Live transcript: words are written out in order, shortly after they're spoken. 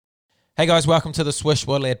Hey guys, welcome to the Swish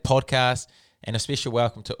Waterlad podcast, and a special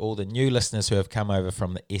welcome to all the new listeners who have come over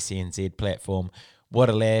from the SENZ platform.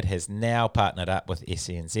 Waterlad has now partnered up with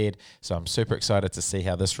SENZ, so I'm super excited to see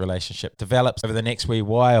how this relationship develops over the next wee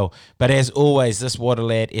while. But as always, this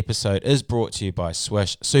Waterlad episode is brought to you by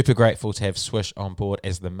Swish. Super grateful to have Swish on board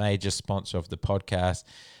as the major sponsor of the podcast.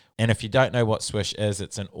 And if you don't know what Swish is,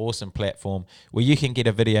 it's an awesome platform where you can get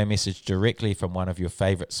a video message directly from one of your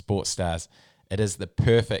favorite sports stars. It is the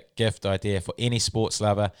perfect gift idea for any sports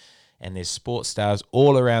lover, and there's sports stars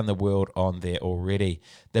all around the world on there already.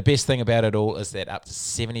 The best thing about it all is that up to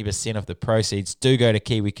 70% of the proceeds do go to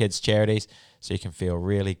Kiwi Kids charities, so you can feel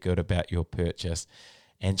really good about your purchase.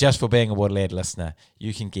 And just for being a Waterlad listener,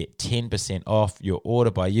 you can get 10% off your order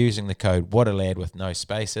by using the code Waterlad with no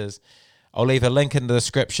spaces. I'll leave a link in the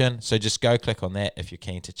description, so just go click on that if you're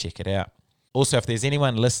keen to check it out. Also, if there's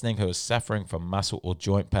anyone listening who is suffering from muscle or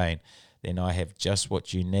joint pain, then I have just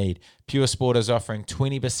what you need. Pure Sport is offering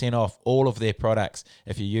 20% off all of their products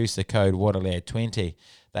if you use the code WATERLAD20.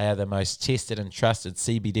 They are the most tested and trusted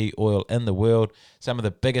CBD oil in the world. Some of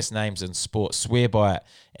the biggest names in sport swear by it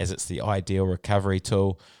as it's the ideal recovery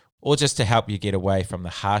tool, or just to help you get away from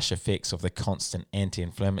the harsh effects of the constant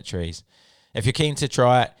anti-inflammatories. If you're keen to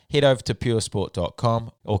try it, head over to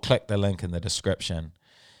puresport.com or click the link in the description.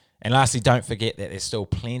 And lastly, don't forget that there's still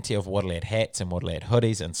plenty of Waterlad hats and Waterlad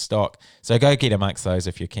hoodies in stock, so go get amongst those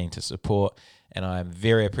if you're keen to support. And I am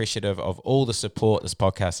very appreciative of all the support this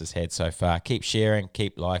podcast has had so far. Keep sharing,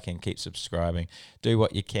 keep liking, keep subscribing. Do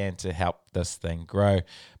what you can to help this thing grow.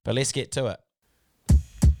 But let's get to it.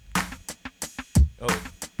 Oh.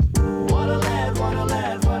 What a lad, what a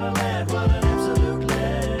lad, what a lad, what an absolute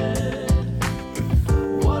lad.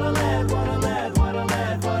 What a lad, what a lad, what a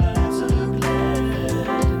lad, what an absolute lad.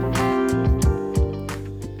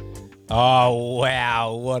 Oh,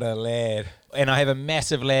 wow, what a lad. And I have a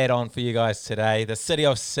massive lad on for you guys today. The City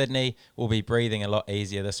of Sydney will be breathing a lot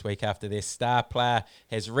easier this week after their star player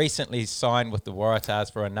has recently signed with the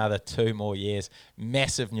Waratahs for another 2 more years.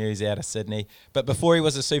 Massive news out of Sydney. But before he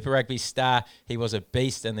was a Super Rugby star, he was a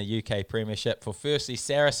beast in the UK Premiership for firstly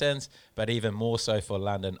Saracens, but even more so for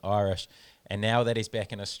London Irish. And now that he's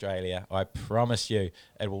back in Australia, I promise you,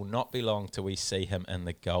 it will not be long till we see him in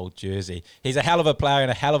the gold jersey. He's a hell of a player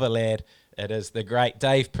and a hell of a lad. It is the great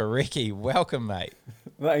Dave Parecki. Welcome, mate.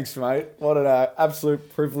 Thanks, mate. What an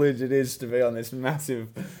absolute privilege it is to be on this massive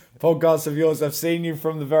podcast of yours. I've seen you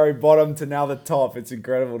from the very bottom to now the top. It's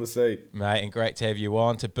incredible to see. Mate, and great to have you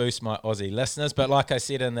on to boost my Aussie listeners. But like I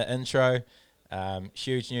said in the intro,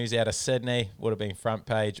 huge news out of Sydney. Would have been front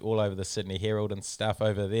page all over the Sydney Herald and stuff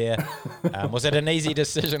over there. Was it an easy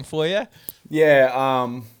decision for you?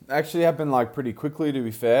 Yeah, actually happened like pretty quickly, to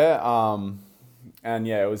be fair. And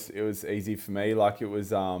yeah, it was easy for me. Like it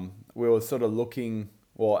was, we were sort of looking,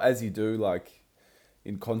 well, as you do, like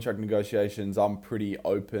in contract negotiations, I'm pretty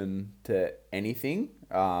open to anything.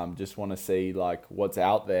 Just want to see like what's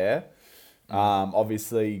out there.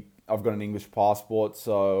 Obviously, I've got an English passport,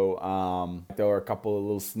 so there were a couple of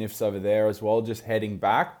little sniffs over there as well, just heading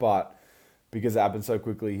back. But because it happened so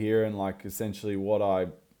quickly here, and like essentially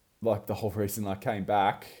the whole reason I came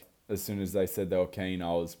back, as soon as they said they were keen,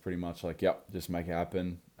 I was pretty much like, yep, just make it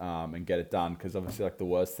happen and get it done. Because obviously, like the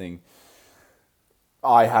worst thing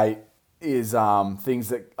I hate is things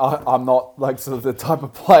that I'm not like sort of the type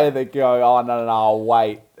of player that go, oh, no, I'll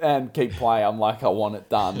wait and keep playing. I'm like, I want it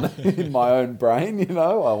done in my own brain, you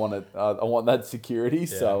know? I want that security.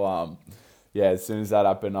 Yeah. So, yeah, as soon as that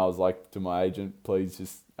happened, I was like to my agent, please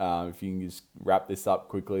just, if you can just wrap this up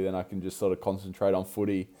quickly, then I can just sort of concentrate on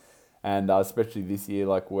footy. And especially this year,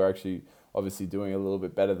 like we're actually obviously doing a little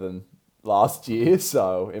bit better than last year,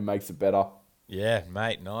 so it makes it better. Yeah,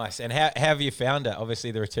 mate, nice. And how have you found it? Obviously,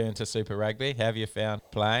 the return to Super Rugby. How have you found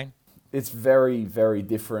playing? It's very, very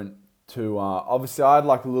different to... obviously, I had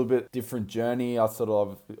like a little bit different journey. I sort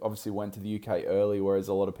of obviously went to the UK early, whereas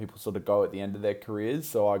a lot of people sort of go at the end of their careers.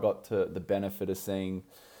 So I got to the benefit of seeing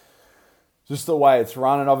just the way it's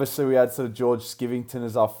run. And obviously we had sort of George Skivington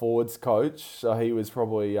as our forwards coach. So he was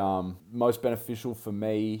probably most beneficial for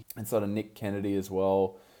me, and sort of Nick Kennedy as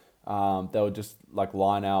well. They would just like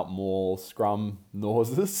line out more scrum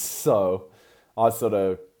noises. So I sort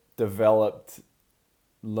of developed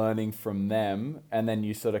learning from them. And then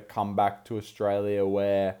you sort of come back to Australia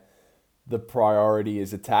where the priority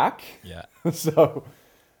is attack. Yeah. So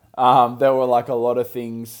there were like a lot of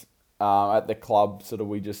things at the club sort of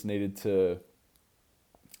we just needed to,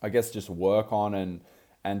 I guess, just work on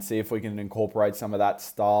and see if we can incorporate some of that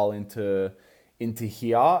style into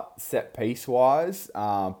here, set piece wise.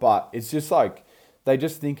 But it's just like they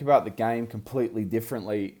just think about the game completely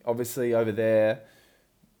differently. Obviously over there,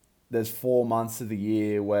 there's 4 months of the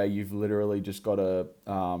year where you've literally just got to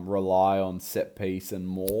rely on set piece and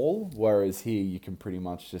maul, whereas here you can pretty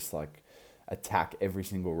much just like attack every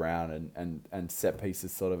single round, and set piece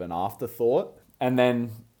is sort of an afterthought. And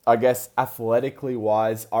then I guess athletically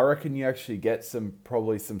wise, I reckon you actually get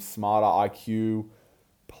probably some smarter IQ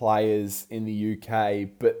players in the UK,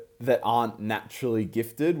 but that aren't naturally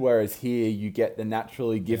gifted, whereas here you get the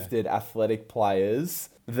naturally gifted athletic players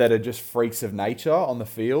that are just freaks of nature on the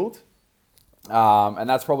field. And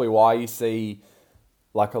that's probably why you see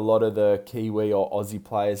like a lot of the Kiwi or Aussie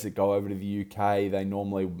players that go over to the UK, they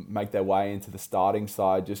normally make their way into the starting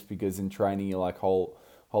side just because in training you're like,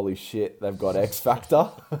 holy shit, they've got X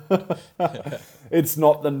factor. It's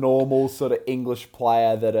not the normal sort of English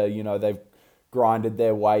player that are, you know, they've grinded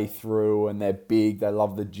their way through and they're big, they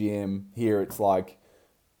love the gym. Here it's like,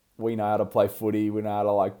 we know how to play footy, we know how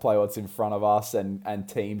to like play what's in front of us, and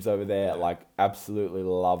teams over there like absolutely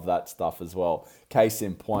love that stuff as well. Case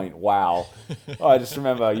in point, wow. I just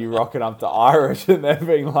remember you rocking up to Irish and them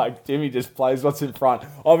being like, Jimmy just plays what's in front.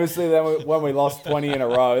 Obviously then when we lost 20 in a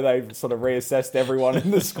row, they sort of reassessed everyone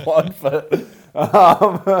in the squad, but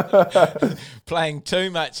playing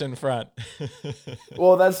too much in front.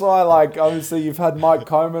 well, that's why, like, obviously you've had Mike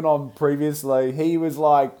Coman on previously. He was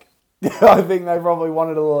like, I think they probably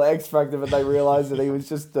wanted a little X factor, but they realised that he was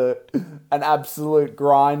just an absolute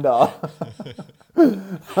grinder.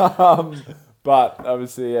 But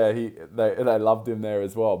obviously, yeah, they loved him there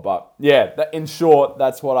as well. But yeah, in short,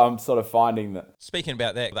 that's what I'm sort of finding. That Speaking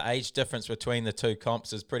about that, the age difference between the two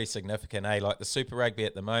comps is pretty significant, eh? Like the Super Rugby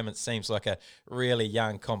at the moment seems like a really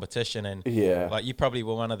young competition, and yeah, like you probably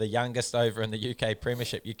were one of the youngest over in the UK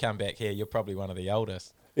Premiership. You come back here, you're probably one of the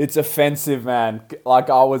oldest. it's offensive, man. Like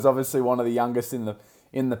I was obviously one of the youngest in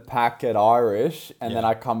the pack at Irish, and then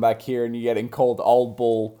I come back here and you're getting called old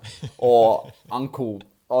bull or uncle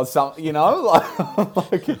or something, you know,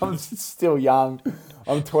 like I'm still young.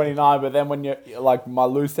 I'm 29, but then when you're like my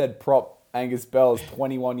loose head prop Angus Bell is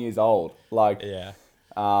 21 years old. Like, yeah,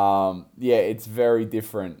 it's very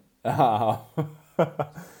different. So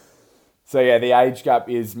yeah, the age gap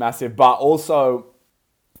is massive, but also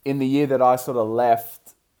in the year that I sort of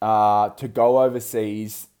left to go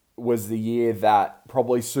overseas was the year that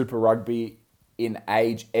probably Super Rugby in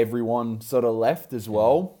age everyone sort of left as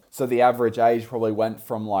well. So the average age probably went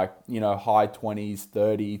from like, you know, high 20s,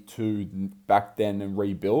 30 to back then and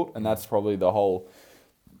rebuilt. And that's probably the whole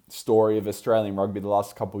story of Australian rugby the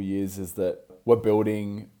last couple of years, is that we're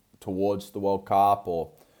building towards the World Cup,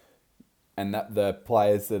 and that the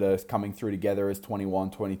players that are coming through together as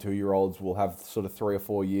 21, 22-year-olds will have sort of 3 or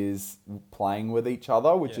 4 years playing with each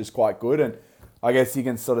other, which is quite good. And I guess you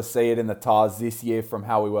can sort of see it in the Tars this year from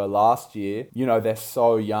how we were last year. You know, they're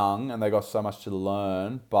so young and they got so much to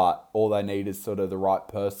learn, but all they need is sort of the right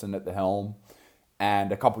person at the helm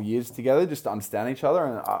and a couple of years together just to understand each other.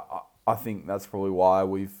 And I think that's probably why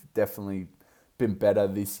we've definitely been better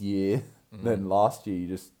this year than last year. You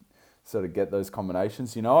just sort of get those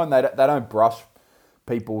combinations, you know, and they don't brush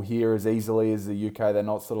people here as easily as the UK. They're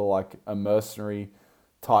not sort of like a mercenary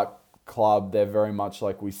type club. They're very much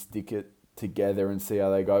like we stick it together and see how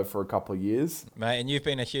they go for a couple of years. Mate, and you've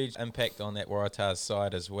been a huge impact on that Waratahs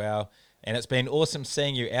side as well. And it's been awesome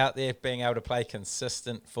seeing you out there, being able to play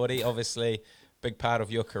consistent footy. Obviously, big part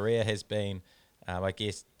of your career has been, I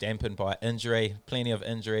guess, dampened by injury, plenty of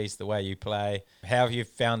injuries, the way you play. How have you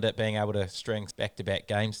found it being able to string back-to-back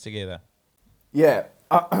games together? Yeah,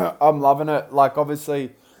 I'm loving it. Like,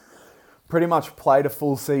 obviously, pretty much played a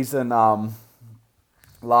full season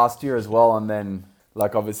last year as well, and then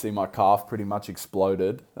like obviously my calf pretty much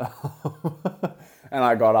exploded. And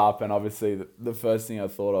I got up and obviously the first thing I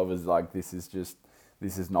thought of was like, this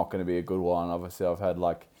is not going to be a good one. Obviously I've had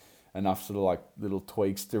like enough sort of like little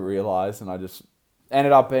tweaks to realize, and I just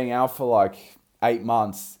ended up being out for like 8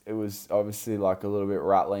 months. It was obviously like a little bit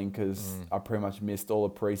rattling because I pretty much missed all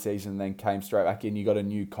the preseason, then came straight back in. You got a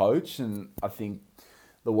new coach, and I think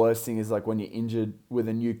the worst thing is like when you're injured with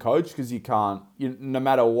a new coach, because no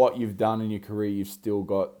matter what you've done in your career, you've still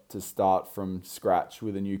got to start from scratch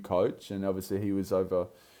with a new coach. And obviously he was over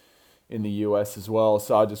in the US as well.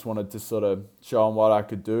 So I just wanted to sort of show him what I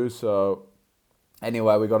could do. So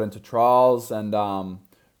anyway, we got into trials and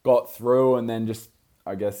got through, and then just,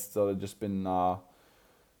 I guess, sort of just been,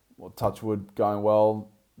 touch wood, going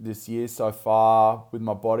well this year so far with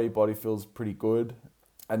my body. Body feels pretty good.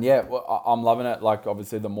 And yeah, I'm loving it. Like,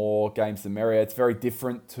 obviously, the more games, the merrier. It's very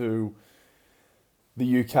different to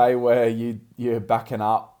the UK where you're backing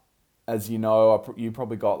up. As you know, you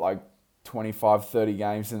probably got like 25, 30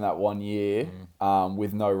 games in that 1 year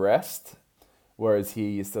with no rest. Whereas here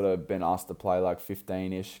you've sort of been asked to play like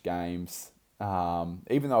 15-ish games.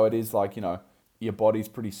 Even though it is like, your body's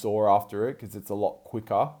pretty sore after it because it's a lot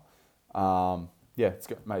quicker.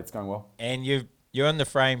 Mate, it's going well. And you're in the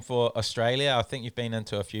frame for Australia. I think you've been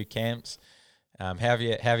into a few camps. How have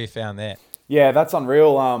you found that? Yeah, that's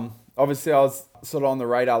unreal. Obviously, I was sort of on the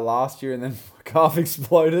radar last year and then my calf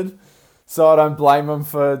exploded. So I don't blame them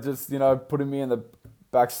for just, putting me in the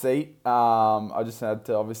back seat. I just had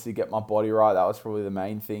to obviously get my body right. That was probably the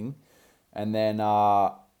main thing. And then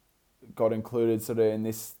got included sort of in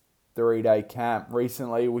this 3-day camp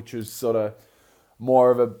recently, which was sort of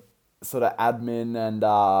more of a sort of admin and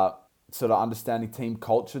sort of understanding team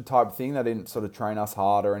culture type thing. They didn't sort of train us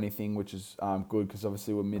hard or anything, which is good because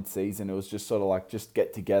obviously we're mid-season. It was just sort of like just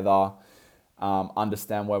get together,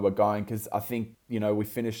 understand where we're going. Because I think, we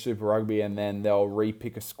finished Super Rugby and then they'll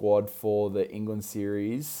re-pick a squad for the England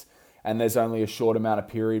series. And there's only a short amount of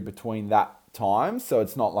period between that time. So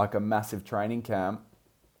it's not like a massive training camp.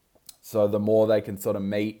 So the more they can sort of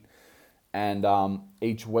meet and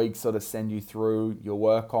each week sort of send you through your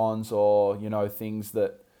work-ons or, things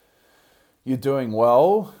that you're doing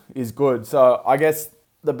well is good. So I guess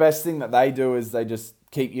the best thing that they do is they just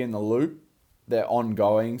keep you in the loop. They're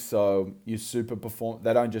ongoing, so you super perform.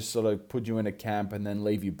 They don't just sort of put you in a camp and then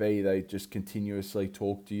leave you be. They just continuously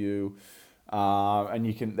talk to you,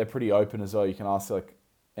 and they're pretty open as well. You can ask like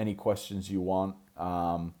any questions you want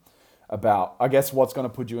about, I guess, what's going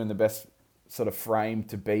to put you in the best sort of frame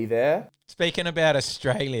to be there. Speaking about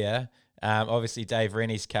Australia, obviously Dave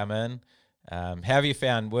Rennie's come in. How have you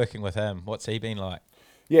found working with him? What's he been like?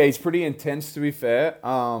 Yeah, he's pretty intense, to be fair,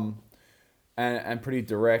 and pretty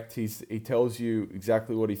direct. He tells you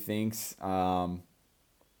exactly what he thinks,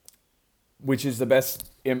 which is the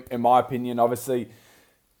best in my opinion. Obviously,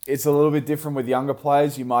 it's a little bit different with younger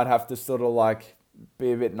players. You might have to sort of like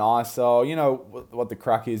be a bit nicer. You know what the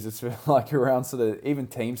crack is. It's like around sort of even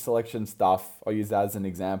team selection stuff. I'll use that as an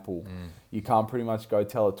example. You can't pretty much go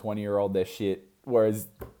tell a 20-year-old their shit. Whereas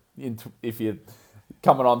if you're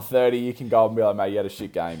coming on 30, you can go and be like, mate, you had a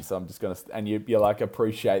shit game. So I'm just going to... And you like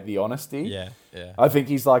appreciate the honesty. Yeah. I think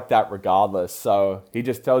he's like that regardless. So he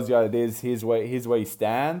just tells you how it is. Here's where you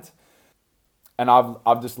stand. And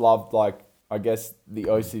I've just loved, like, I guess the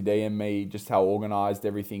OCD in me, just how organized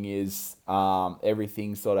everything is.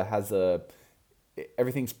 Everything sort of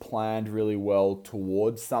everything's planned really well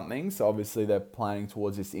towards something. So obviously they're planning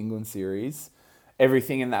towards this England series.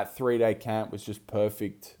 Everything in that 3-day camp was just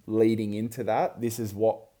perfect leading into that. This is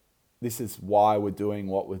why we're doing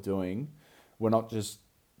what we're doing. We're not just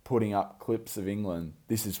putting up clips of England.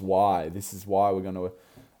 This is why. This is why we're going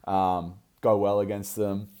to go well against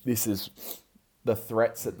them. This is the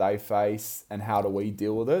threats that they face and how do we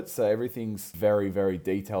deal with it. So everything's very, very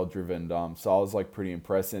detail driven. So I was like pretty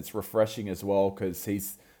impressed. And it's refreshing as well because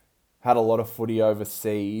he's had a lot of footy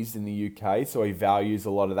overseas in the UK, so he values a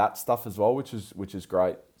lot of that stuff as well, which is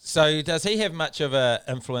great. So does he have much of an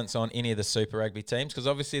influence on any of the Super Rugby teams? Because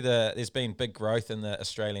obviously there's been big growth in the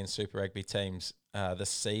Australian Super Rugby teams this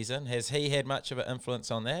season. Has he had much of an influence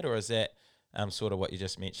on that, or is that sort of what you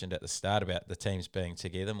just mentioned at the start about the teams being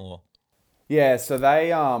together more? Yeah, so they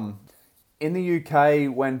in the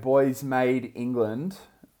UK, when boys made England,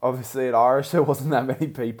 obviously at Irish there wasn't that many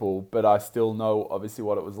people, but I still know obviously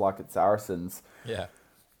what it was like at Saracens. Yeah.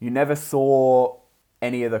 You never saw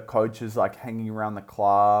any of the coaches like hanging around the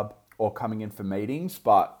club or coming in for meetings,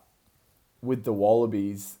 but with the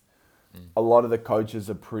Wallabies, a lot of the coaches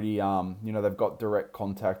are pretty, they've got direct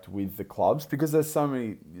contact with the clubs because there's so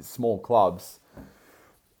many small clubs.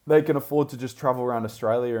 They can afford to just travel around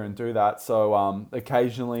Australia and do that. So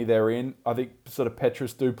occasionally they're in. I think sort of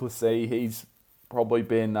Petrus Duplessis, he's probably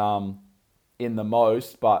been in the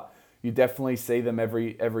most, but you definitely see them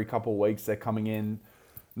every couple of weeks. They're coming in.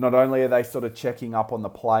 Not only are they sort of checking up on the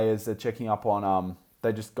players, they're checking up on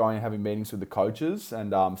they're just going and having meetings with the coaches,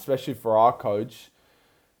 and especially for our coach,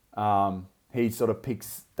 he sort of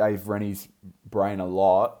picks Dave Rennie's brain a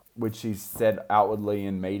lot, which he's said outwardly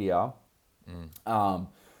in media.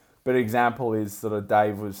 But an example is sort of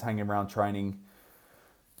Dave was hanging around training,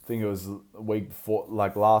 I think it was a week before,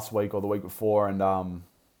 like last week or the week before, and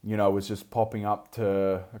was just popping up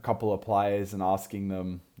to a couple of players and asking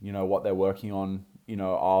them, what they're working on.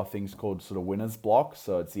 Are things called sort of winners block.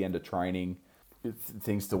 So it's the end of training, it's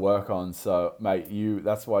things to work on. So mate,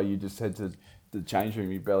 that's why you just head to the change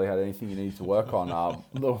room. You barely had anything you needed to work on.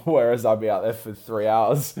 Whereas I'd be out there for 3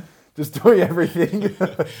 hours just doing everything.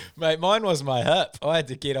 Mate, mine was my hip. I had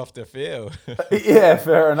to get off the field. Yeah,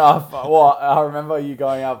 fair enough. Well, I remember you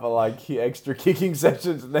going out for like extra kicking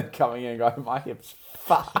sessions and then coming in and going, my hip's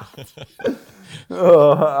fucked.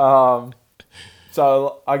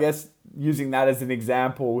 So I guess using that as an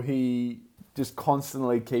example, he just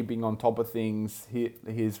constantly keeping on top of things.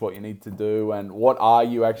 Here's what you need to do, and what are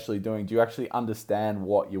you actually doing? Do you actually understand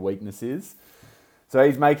what your weakness is? So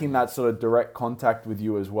he's making that sort of direct contact with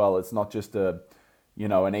you as well. It's not just an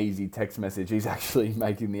easy text message. He's actually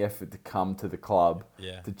making the effort to come to the club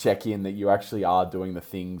to check in that you actually are doing the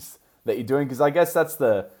things that you're doing. Because I guess that's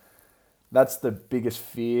the biggest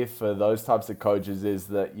fear for those types of coaches, is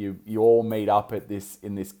that you all meet up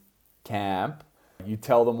in this camp. You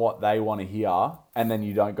tell them what they want to hear, and then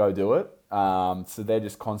you don't go do it. So they're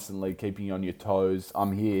just constantly keeping you on your toes.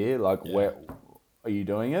 I'm here. Where are you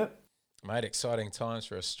doing it? Mate, exciting times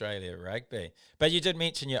for Australia rugby. But you did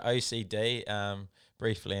mention your OCD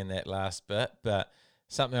briefly in that last bit, but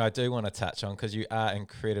something I do want to touch on, because you are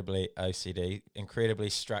incredibly OCD,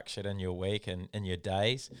 incredibly structured in your week and in your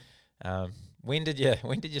days. When did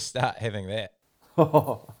you start having that?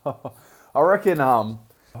 I reckon.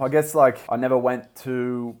 I guess I never went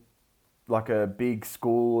to a big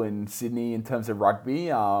school in Sydney in terms of rugby.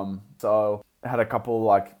 So I had a couple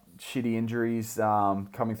shitty injuries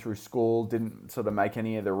coming through school. Didn't sort of make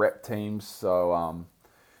any of the rep teams. So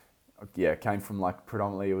came from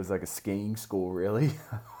predominantly it was a skiing school really,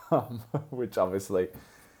 which obviously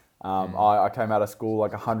I came out of school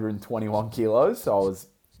 121 kilos, so I was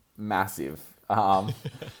massive. I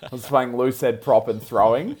was playing loose head prop and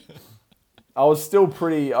throwing. I was still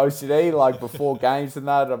pretty OCD, before games and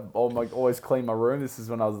that. I always clean my room. This is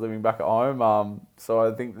when I was living back at home. So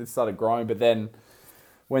I think this started growing, but then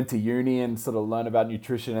went to uni and sort of learned about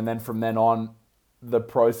nutrition. And then from then on, the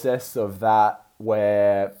process of that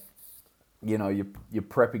where, you're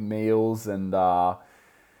prepping meals and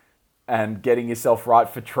getting yourself right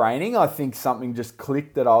for training. I think something just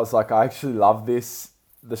clicked that I was I actually love this,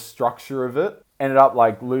 the structure of it. Ended up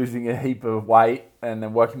losing a heap of weight and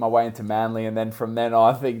then working my way into Manly. And then from then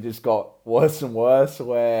on, I think just got worse and worse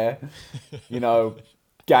where,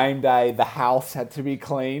 game day, the house had to be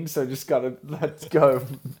cleaned. So just let's go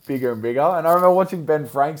bigger and bigger. And I remember watching Ben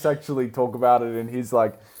Franks actually talk about it in his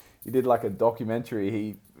he did a documentary.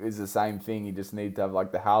 He is the same thing. You just need to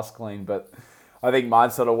have the house clean. But I think mine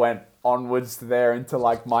sort of went onwards to there into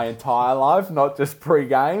my entire life, not just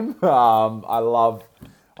pre-game.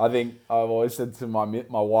 I think I've always said to my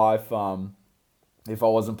wife, if I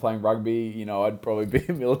wasn't playing rugby, I'd probably be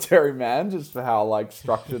a military man, just for how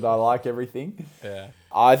structured I like everything. Yeah.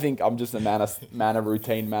 I think I'm just a man of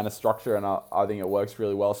routine, man of structure, and I think it works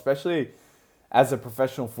really well. Especially as a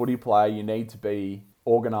professional footy player, you need to be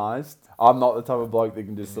organised. I'm not the type of bloke that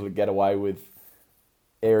can just sort of get away with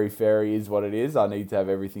airy-fairy is what it is. I need to have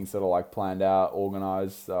everything sort of planned out,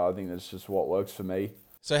 organised. So I think that's just what works for me.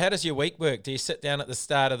 So how does your week work? Do you sit down at the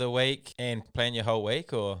start of the week and plan your whole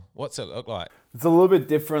week, or what's it look like? It's a little bit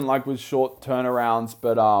different, with short turnarounds,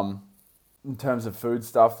 but in terms of food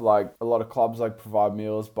stuff, a lot of clubs provide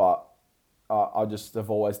meals, but I just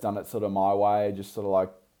have always done it sort of my way. Just sort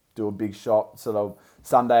of do a big shop. Sort of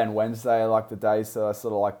Sunday and Wednesday are the days, so I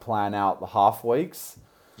sort of plan out the half weeks.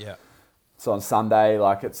 Yeah. So on Sunday,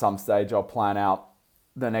 at some stage, I'll plan out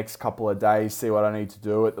the next couple of days, see what I need to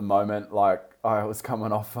do. At the moment, I was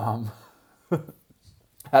coming off,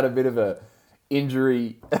 had a bit of a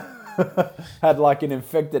injury, had an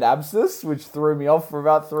infected abscess, which threw me off for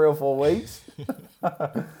about 3 or 4 weeks.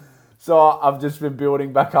 So I've just been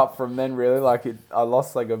building back up from then, really. I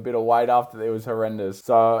lost a bit of weight after it was horrendous.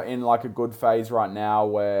 So in a good phase right now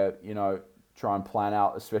where, try and plan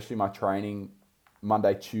out, especially my training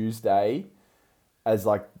Monday, Tuesday as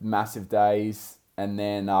massive days, and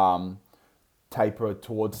then taper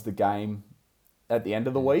towards the game at the end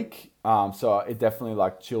of the week. So it definitely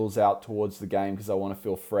chills out towards the game because I want to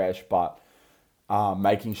feel fresh, but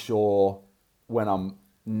making sure when I'm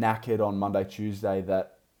knackered on Monday, Tuesday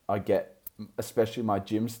that I get especially my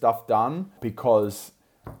gym stuff done, because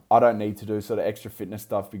I don't need to do sort of extra fitness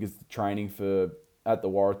stuff, because the training at the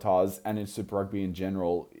Waratahs and in Super Rugby in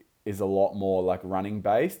general is a lot more running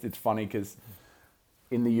based. It's funny because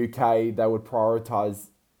in the UK, they would prioritise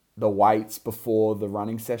the weights before the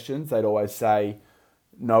running sessions. They'd always say,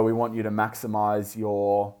 no, we want you to maximise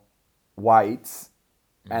your weights,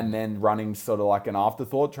 and then running's sort of an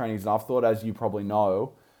afterthought, training's an afterthought, as you probably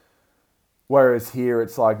know. Whereas here,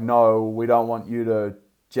 it's no, we don't want you to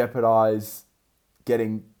jeopardise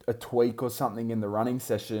getting a tweak or something in the running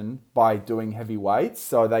session by doing heavy weights.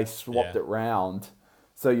 So they swapped it round.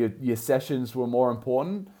 So your sessions were more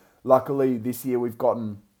important. Luckily, this year we've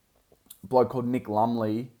gotten a bloke called Nick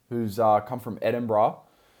Lumley, who's come from Edinburgh,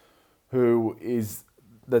 who is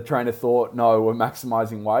the trainer thought, no, we're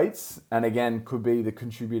maximizing weights. And again, could be the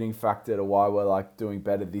contributing factor to why we're like doing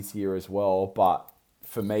better this year as well. But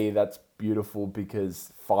for me, that's beautiful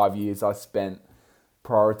because 5 years I spent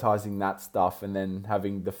prioritizing that stuff and then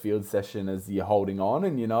having the field session as you're holding on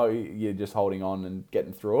and, you're just holding on and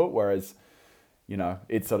getting through it. Whereas,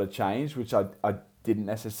 it sort of changed, which I didn't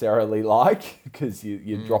necessarily like because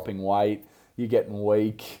you're dropping weight, you're getting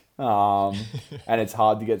weak, and it's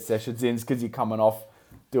hard to get sessions in because you're coming off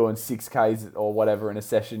doing 6Ks or whatever in a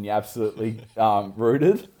session, you're absolutely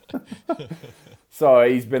rooted. So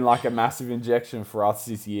he's been like a massive injection for us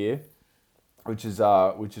this year, which is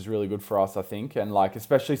really good for us, I think. And like,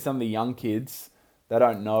 especially some of the young kids, they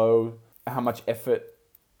don't know how much effort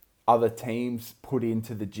other teams put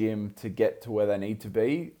into the gym to get to where they need to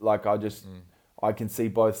be. Like I can see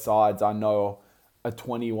both sides. I know a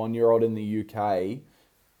 21-year-old in the UK,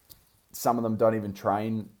 some of them don't even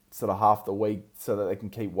train sort of half the week so that they can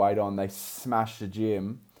keep weight on. They smash the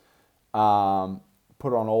gym, put on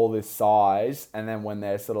all this size, and then when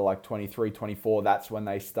they're sort of like 23, 24, that's when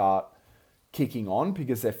they start kicking on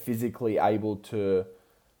because they're physically able to,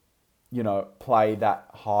 play that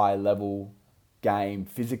high level game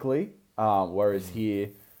physically. Whereas here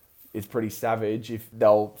is pretty savage. If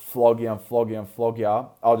they'll flog you and flog you and flog you,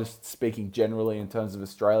 I'll just speaking generally in terms of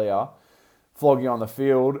Australia, flog you on the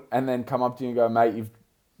field and then come up to you and go, mate,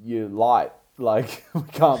 you're light. Like, we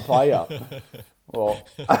can't play you.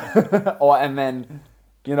 And then,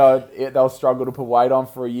 they'll struggle to put weight on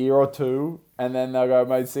for a year or two and then they'll go,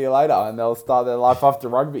 mate, see you later. And they'll start their life after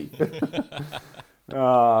rugby.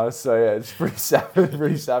 So yeah, it's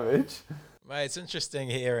pretty savage. Mate, it's interesting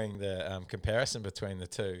hearing the comparison between the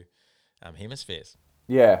two hemispheres.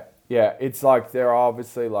 Yeah. It's like there are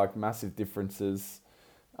obviously like massive differences,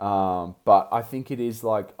 but I think it is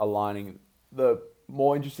like aligning. The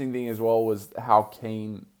more interesting thing as well was how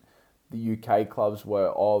keen the UK clubs were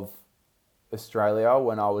of Australia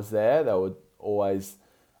when I was there. They were always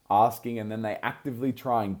asking, and then they actively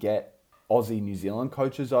try and get Aussie New Zealand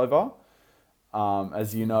coaches over.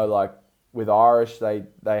 As you know, like with Irish, they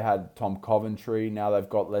had Tom Coventry. Now they've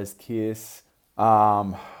got Les Kiss.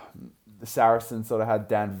 The Saracens sort of had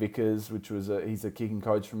Dan Vickers, he's a kicking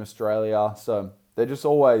coach from Australia. So they're just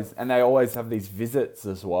always, and they always have these visits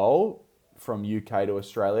as well from UK to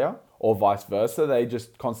Australia or vice versa. They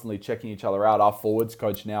just constantly checking each other out. Our forwards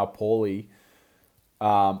coach now, Paulie,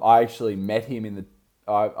 I actually met him in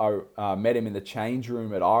the change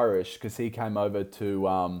room at Irish because he came over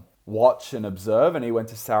to watch and observe, and he went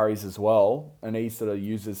to Sarries as well, and he sort of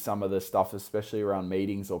uses some of the stuff, especially around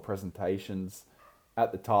meetings or presentations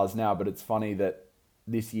at the TARS now. But it's funny that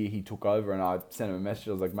this year he took over and I sent him a message.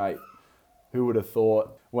 I was like, mate, who would have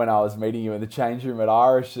thought when I was meeting you in the change room at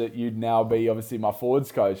Irish that you'd now be obviously my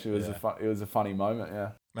forwards coach? It was a funny moment,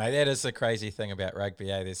 yeah. Mate, that is the crazy thing about rugby.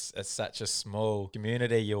 It's such a small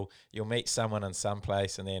community. You'll meet someone in some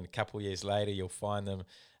place, and then a couple of years later, you'll find them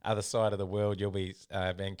other side of the world. You'll be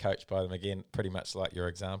being coached by them again, pretty much like your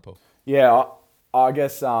example. Yeah, I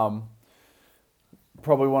guess probably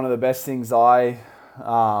one of the best things I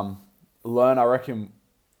learned, I reckon,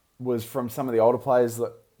 was from some of the older players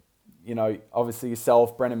that, obviously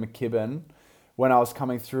yourself, Brendan McKibben, when I was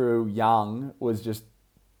coming through young, was just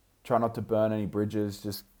try not to burn any bridges,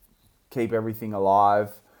 just keep everything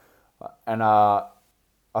alive. And I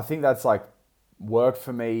think that's like worked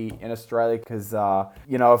for me in Australia because,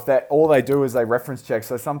 if all they do is they reference check.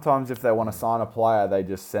 So sometimes if they want to sign a player, they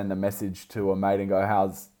just send a message to a mate and go,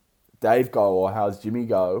 how's Dave go or how's Jimmy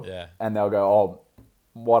go? Yeah. And they'll go, oh,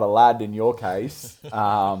 what a lad in your case.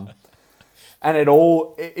 And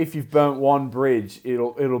if you've burnt one bridge,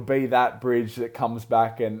 it'll be that bridge that comes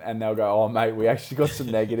back and they'll go, oh mate, we actually got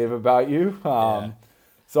some negative about you.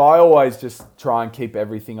 So I always just try and keep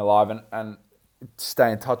everything alive and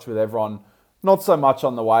stay in touch with everyone. Not so much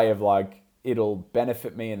on the way of like, it'll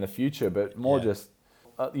benefit me in the future, but more just,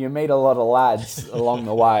 you meet a lot of lads along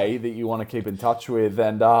the way that you want to keep in touch with.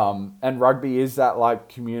 And rugby is that like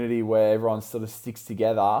community where everyone sort of sticks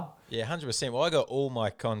together. Yeah, 100%. Well, I got all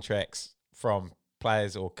my contracts from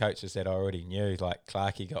players or coaches that I already knew. Like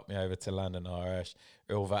Clarkey got me over to London Irish.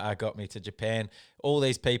 Ulva got me to Japan. All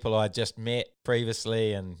these people I just met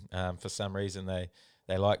previously, and for some reason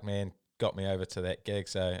they liked me and got me over to that gig.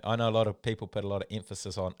 So I know a lot of people put a lot of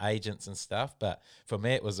emphasis on agents and stuff, but for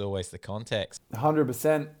me it was always the contacts.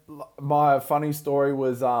 100%. My funny story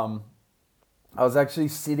was I was actually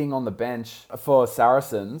sitting on the bench for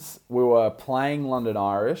Saracens. We were playing London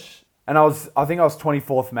Irish, and I think I was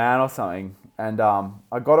 24th man or something. And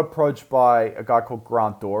I got approached by a guy called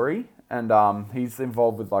Grant Dory, and he's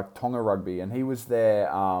involved with like Tonga Rugby, and he was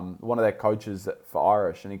their one of their coaches for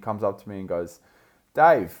Irish, and he comes up to me and goes,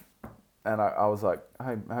 Dave, and I was like,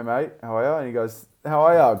 hey mate, how are you? And he goes, how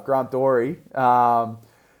are you, Grant Dory?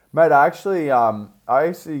 Mate, I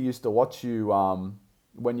actually used to watch you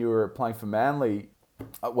when you were playing for Manly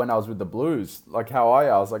when I was with the Blues. Like, how are you?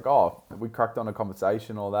 I was like, oh, we cracked on a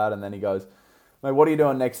conversation, all that. And then he goes, mate, what are you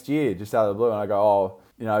doing next year? Just out of the blue. And I go, oh,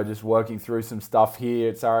 you know, just working through some stuff here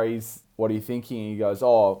at Surrey's. What are you thinking? And he goes,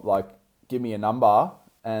 oh, like, give me a number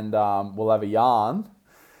and we'll have a yarn.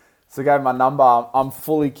 So I gave him my number. I'm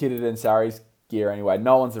fully kitted in Surrey's gear anyway.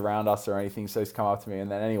 No one's around us or anything. So he's come up to me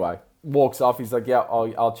and then anyway, walks off. He's like, yeah,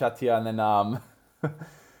 I'll chat to you. And then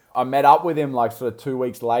I met up with him like sort of 2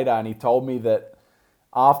 weeks later, and he told me that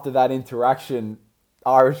after that interaction,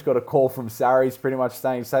 Irish got a call from Sarries pretty much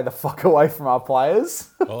saying, stay the fuck away from our players.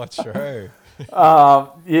 Oh, true.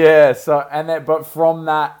 Yeah. So, but from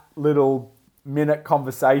that little minute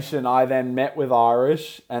conversation, I then met with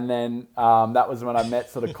Irish, and then that was when I met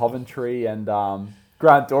sort of Coventry and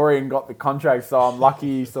Grant Dorian got the contract. So I'm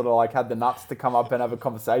lucky he sort of like had the nuts to come up and have a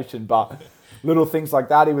conversation. But little things like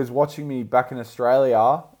that, he was watching me back in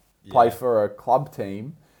Australia play for a club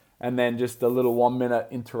team. And then just a little 1 minute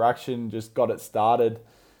interaction just got it started.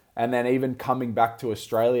 And then even coming back to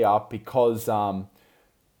Australia, because I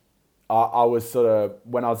was sort of,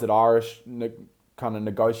 when I was at Irish, kind of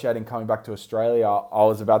negotiating coming back to Australia, I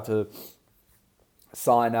was about to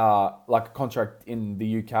sign like a contract in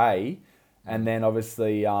the UK. And then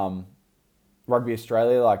obviously Rugby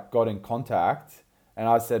Australia like got in contact. And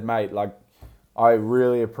I said, mate, like, I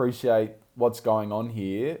really appreciate what's going on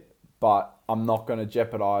here, but I'm not going to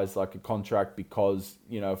jeopardize like a contract because,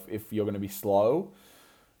 you know, if you're going to be slow,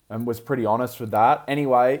 and was pretty honest with that.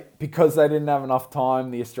 Anyway, because they didn't have enough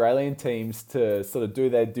time, the Australian teams, to sort of do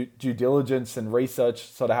their due diligence and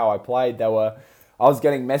research sort of how I played, I was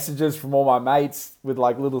getting messages from all my mates with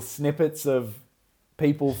like little snippets of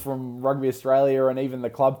people from Rugby Australia and even the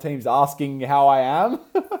club teams asking how I am.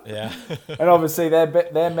 Yeah. And obviously they're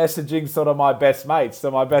messaging sort of my best mates. So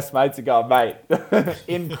my best mates are going, mate,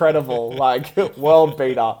 incredible, like world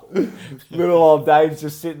beater. Little old Dave's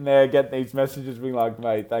just sitting there getting these messages being like,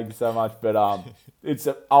 mate, thank you so much. But I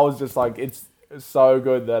was just like, it's so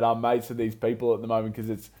good that I'm mates with these people at the moment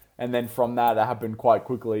because and then from that, it happened quite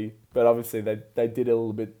quickly. But obviously they did a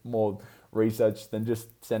little bit more research than just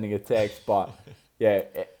sending a text. But yeah,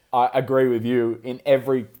 I agree with you.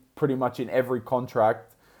 Pretty much in every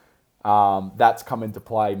contract, that's come into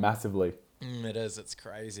play massively. It is. It's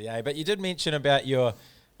crazy, eh? But you did mention about your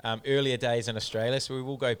earlier days in Australia, so we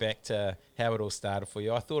will go back to how it all started for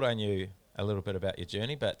you. I thought I knew a little bit about your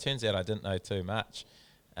journey, but it turns out I didn't know too much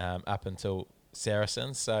up until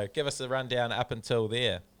Saracens. So give us a rundown up until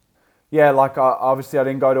there. Yeah, like obviously I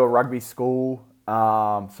didn't go to a rugby school.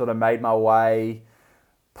 Sort of made my way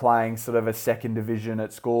playing sort of a second division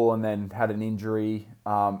at school and then had an injury.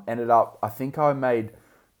 Ended up, I think I made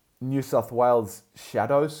New South Wales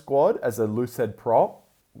shadow squad as a loosehead prop,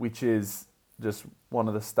 which is just one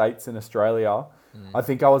of the states in Australia. I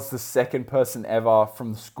think I was the second person ever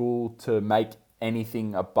from the school to make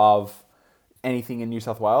anything above anything in New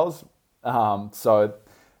South Wales. So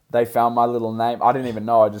they found my little name. I didn't even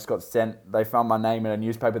know. I just got sent. They found my name in a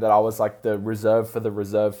newspaper that I was like the reserve for the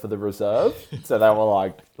reserve for the reserve. So they were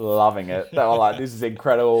like loving it. They were like, this is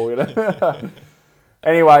incredible. You know?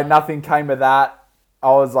 Anyway, nothing came of that. I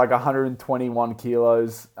was like 121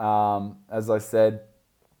 kilos, as I said.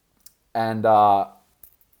 And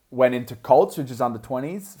went into Colts, which is under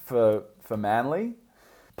 20s for Manly.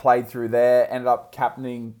 Played through there. Ended up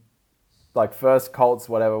captaining like first Colts,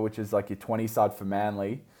 whatever, which is like your 20 side for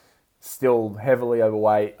Manly. Still heavily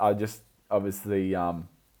overweight. I just obviously,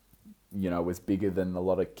 was bigger than a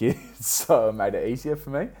lot of kids, so it made it easier for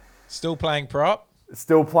me. Still playing prop?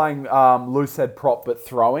 Still playing loose head prop, but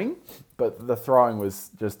throwing. But the throwing was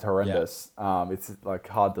just horrendous. Yeah. It's like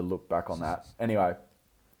hard to look back on that. Anyway,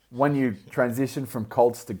 when you transition from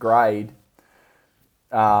Colts to grade,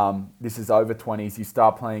 this is over 20s, you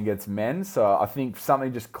start playing against men. So I think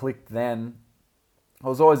something just clicked then. I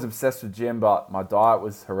was always obsessed with gym, but my diet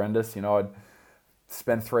was horrendous. You know, I'd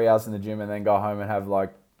spend 3 hours in the gym and then go home and have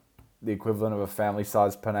like the equivalent of a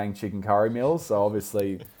family-sized Penang chicken curry meal. So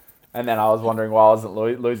obviously, and then I was wondering why I wasn't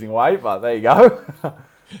losing weight, but there you go.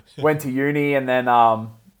 Went to uni and then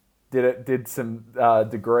did some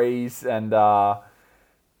degrees and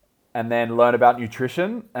then learned about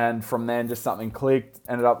nutrition. And from then just something clicked.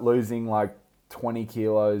 Ended up losing like 20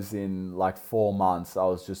 kilos in like 4 months. I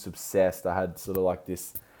was just obsessed. I had sort of like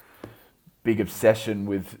this big obsession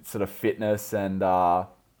with sort of fitness and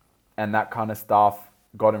that kind of stuff.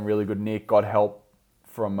 got in really good nick, got help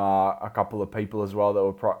from a couple of people as well that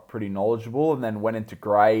were pretty knowledgeable, and then went into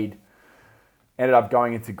grade. Ended up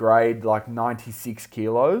going into grade like 96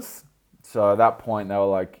 kilos. So at that point, they were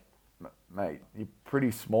like, mate, you're pretty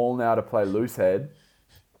small now to play loose head.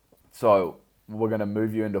 So we're going to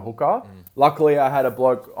move you into hooker. Luckily, I had a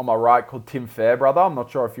bloke on my right called Tim Fairbrother. I'm not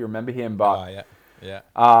sure if you remember him, but yeah.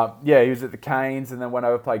 he was at the Canes and then went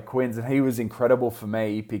over to play Quins, and he was incredible for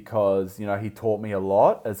me because, you know, he taught me a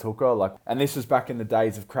lot as hooker. Like, and this was back in the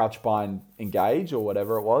days of crouch, bind, engage or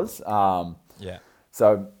whatever it was. Yeah.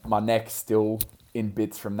 So my neck's still in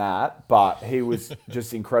bits from that, but he was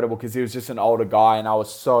just incredible because he was just an older guy and I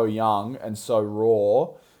was so young and so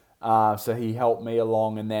raw. So he helped me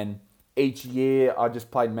along, and then each year I just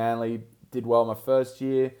played Manly, did well my first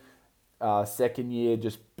year. Second year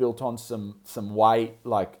just built on some weight,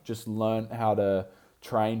 like just learned how to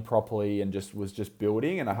train properly and was just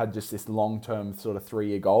building. And I had just this long-term sort of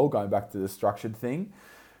 3-year goal going back to the structured thing.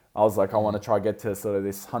 I was like, I want to try to get to sort of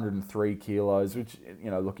this 103 kilos, which,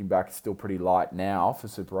 you know, looking back is still pretty light now for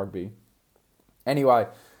Super Rugby. Anyway,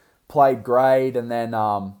 played grade and then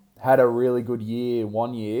had a really good year,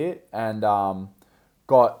 1 year, and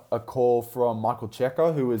got a call from Michael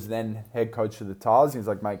Checker, who was then head coach of the Tars. He was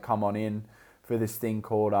like, mate, come on in for this thing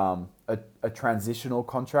called a transitional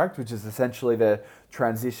contract, which is essentially they're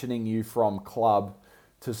transitioning you from club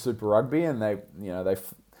to Super Rugby, and they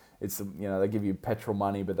give you petrol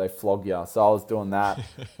money, but they flog you. So I was doing that.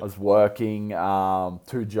 I was working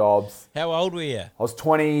 2 jobs. How old were you? I was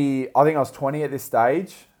 20. I think I was 20 at this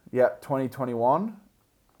stage. Yeah, 2021.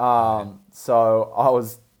 So I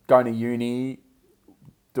was going to uni,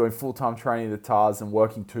 doing full-time training at the Tars and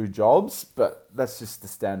working 2 jobs. But that's just the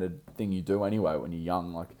standard thing you do anyway when you're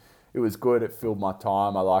young. Like, it was good. It filled my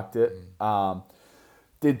time. I liked it.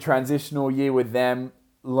 Did transitional year with them.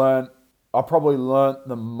 I probably learnt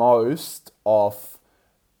the most off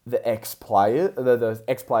the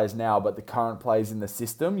ex-players now, but the current players in the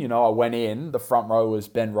system. You know, I went in, the front row was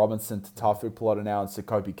Ben Robinson, Tatafu Polota-Nau and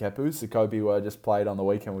Sekope Kepu. Sekope were just played on the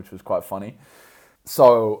weekend, which was quite funny.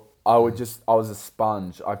 So I was a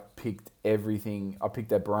sponge. I picked everything. I picked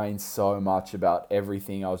their brains so much about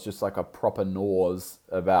everything. I was just like a proper nose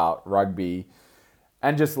about rugby.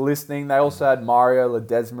 And just listening. They also had Mario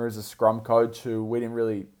Ledesma as a scrum coach, who we didn't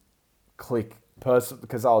really click person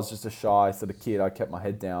because I was just a shy sort of kid. I kept my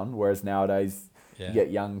head down, whereas nowadays you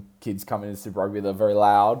get young kids coming into Super Rugby, they're very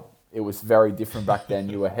loud. It was very different back then.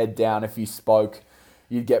 You were head down. If you spoke,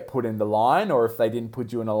 you'd get put in the line, or if they didn't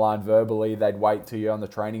put you in a line verbally, they'd wait till you're on the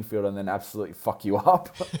training field and then absolutely fuck you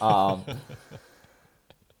up.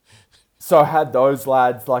 So I had those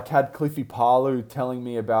lads, like had Cliffy Palu telling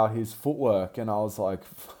me about his footwork, and I was like,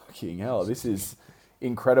 fucking hell, this is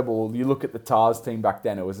incredible. You look at the Tars team back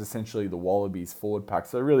then, it was essentially the Wallabies forward pack.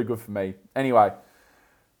 So really good for me. Anyway,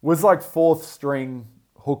 was like 4th string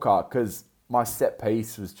hooker because my set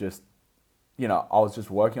piece was just, you know, I was just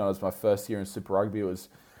working on it. It was my first year in Super Rugby. It was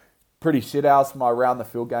pretty shit house. My round the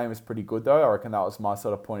field game is pretty good though. I reckon that was my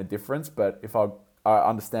sort of point of difference. But if I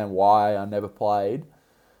understand why I never played,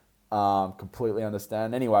 completely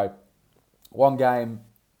understand. Anyway, one game,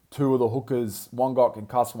 2 of the hookers, one got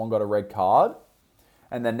concussed, one got a red card.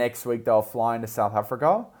 And then next week they were flying to South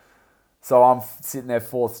Africa. So I'm sitting there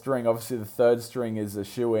 4th string. Obviously the 3rd string is a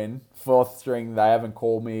shoe-in. 4th string, they haven't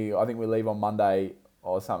called me. I think we leave on Monday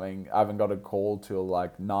or something. I haven't got a call till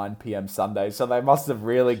like 9 p.m. Sunday. So they must have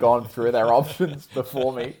really gone through their options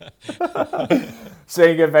before me.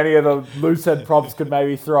 Seeing if any of the loose head props could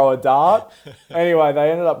maybe throw a dart. Anyway,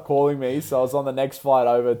 they ended up calling me. So I was on the next flight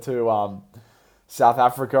over to South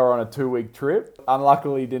Africa on a 2-week trip.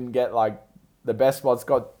 Unluckily didn't get like the best spots.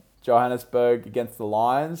 Got Johannesburg against the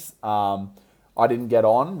Lions. I didn't get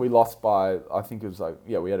on. We lost by, I think it was like,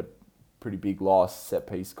 we had a pretty big loss. Set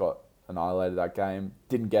piece got annihilated that game.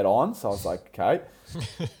 Didn't get on, so I was like, okay.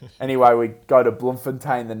 Anyway, we go to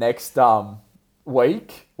Bloemfontein the next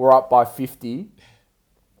week. We're up by 50.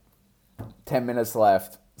 10 minutes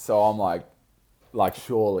left. So I'm like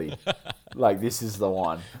surely, like this is the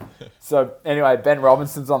one. So anyway, Ben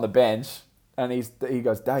Robinson's on the bench. And he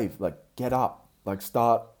goes, Dave, like, get up. Like,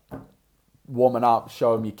 start warming up.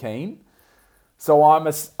 Show him you're keen. So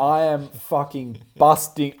I am fucking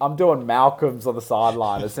busting. I'm doing Malcolms on the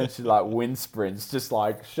sideline, essentially like wind sprints, just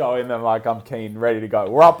like showing them like I'm keen, ready to go.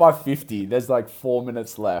 We're up by 50. There's like 4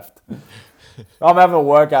 minutes left. I'm having a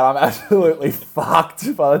workout. I'm absolutely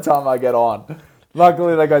fucked by the time I get on.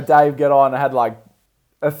 Luckily, they go, Dave, get on. I had like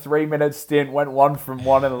a 3-minute stint, went 1 from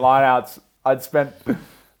 1 in the lineouts. I'd spent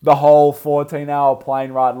the whole 14-hour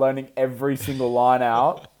plane ride learning every single line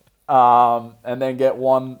out. and then get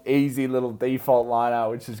one easy little default liner,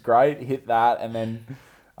 which is great. Hit that, and then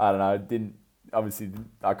I don't know.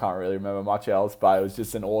 I can't really remember much else, but it was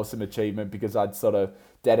just an awesome achievement because I'd sort of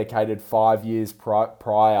dedicated 5 years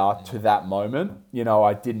prior to that moment. You know,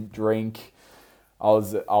 I didn't drink. I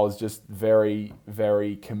was just very,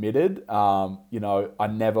 very committed. You know, I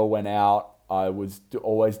never went out. I was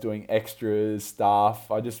always doing extras stuff.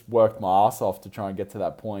 I just worked my ass off to try and get to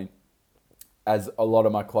that point. As a lot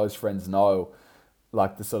of my close friends know,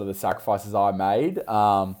 like the sort of the sacrifices I made.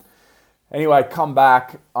 Anyway, come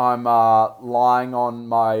back. I'm lying on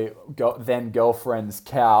my then girlfriend's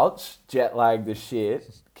couch, jet lagged as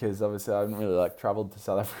shit, because obviously I haven't really traveled to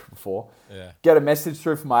South Africa before. Yeah. Get a message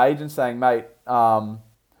through from my agent saying, mate,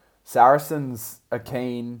 Saracens are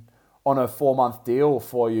keen on a 4-month deal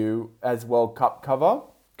for you as World Cup cover,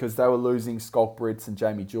 because they were losing Schalk Brits and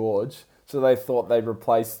Jamie George. So they thought they'd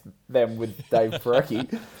replace them with Dave Parecki.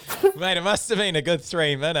 Mate, it must have been a good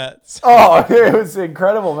 3 minutes. Oh, it was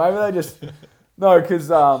incredible. Maybe they just... No, because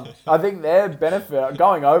I think their benefit...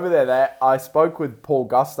 Going over there, I spoke with Paul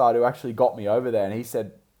Gustard, who actually got me over there, and he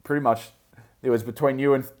said pretty much it was between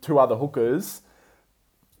you and 2 other hookers.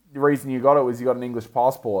 The reason you got it was you got an English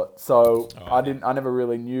passport. So I never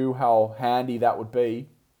really knew how handy that would be.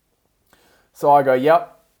 So I go,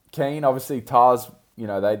 yep, keen. Obviously, Tars... You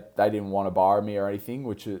know, they didn't want to borrow me or anything,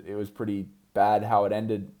 which it was pretty bad how it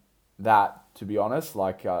ended that, to be honest.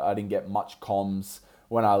 Like, I didn't get much comms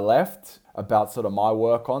when I left about sort of my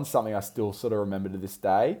work on, something I still sort of remember to this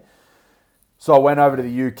day. So I went over to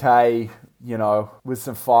the UK, you know, with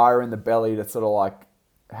some fire in the belly to sort of like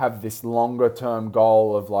have this longer term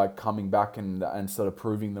goal of like coming back and sort of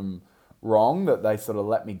proving them wrong, that they sort of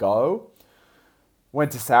let me go.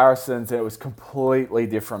 Went to Saracens and it was completely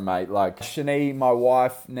different, mate. Like Shani, my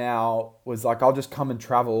wife now, was like, I'll just come and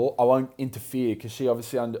travel. I won't interfere, because she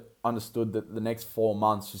obviously understood that the next 4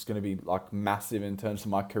 months was going to be like massive in terms of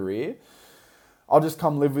my career. I'll just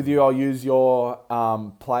come live with you. I'll use your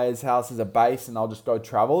player's house as a base and I'll just go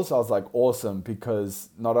travel. So I was like, awesome, because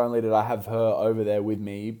not only did I have her over there with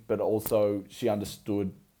me, but also she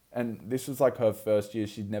understood. And this was like her first year.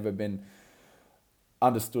 She'd never been...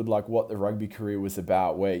 understood like what the rugby career was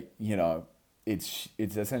about, where, you know, it's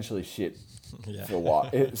essentially shit for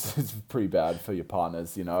what it's pretty bad for your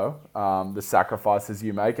partners, you know, the sacrifices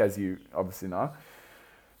you make, as you obviously know.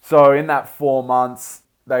 So in that 4 months,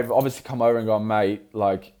 they've obviously come over and gone, mate,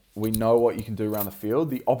 like, we know what you can do around the field.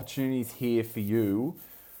 The opportunity is here for you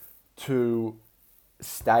to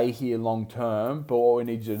stay here long term, but what we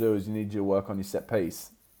need you to do is you need you to work on your set piece.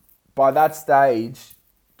 By that stage,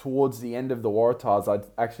 towards the end of the Waratahs, I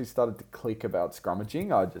actually started to click about scrummaging.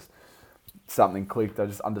 Something clicked. I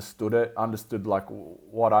just understood like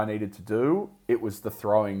what I needed to do. It was the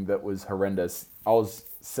throwing that was horrendous. I was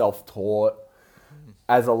self-taught,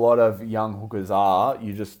 as a lot of young hookers are.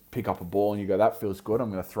 You just pick up a ball and you go, that feels good, I'm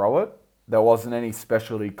going to throw it. There wasn't any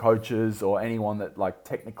specialty coaches or anyone that like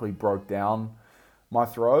technically broke down my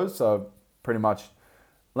throws. So pretty much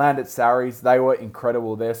landed at Saris. They were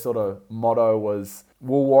incredible. Their sort of motto was,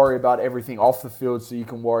 we'll worry about everything off the field so you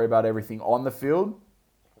can worry about everything on the field.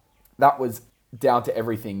 That was down to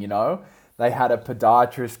everything, you know. They had a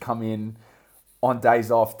podiatrist come in on days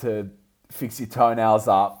off to fix your toenails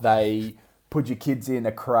up. They put your kids in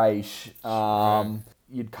a creche.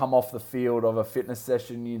 You'd come off the field of a fitness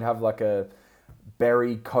session, you'd have like a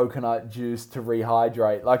berry coconut juice to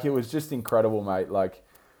rehydrate. Like, it was just incredible, mate. Like,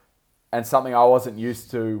 and something I wasn't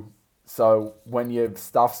used to. So when your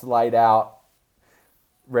stuff's laid out,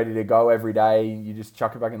 ready to go every day, you just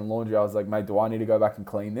chuck it back in the laundry. I was like, mate, do I need to go back and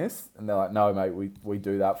clean this? And they're like, no, mate, we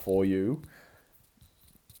do that for you.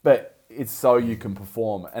 But it's so you can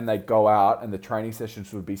perform. And they'd go out and the training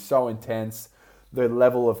sessions would be so intense. The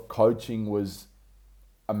level of coaching was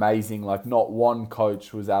amazing. Like, not one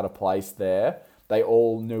coach was out of place there. They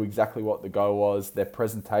all knew exactly what the go was. Their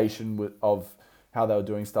presentation of how they were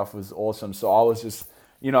doing stuff was awesome. So I was just,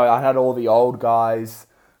 you know, I had all the old guys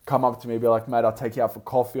come up to me and be like, mate, I'll take you out for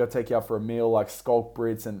coffee, I'll take you out for a meal, like Schalk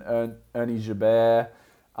Brits and Ernie Jabert,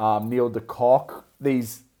 Neil de Kock,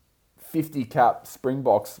 these 50 cap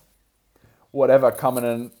Springboks, whatever, coming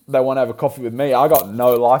in, they want to have a coffee with me. I got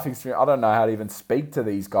no life experience. I don't know how to even speak to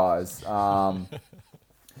these guys. Like,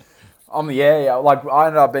 I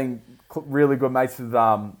ended up being really good mates with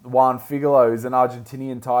Juan Figueroa, who's an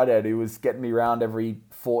Argentinian tight end who was getting me around every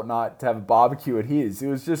fortnight to have a barbecue at his. It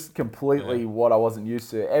was just completely what I wasn't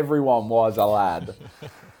used to. Everyone was a lad.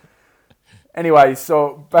 Anyway,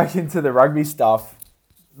 so back into the rugby stuff.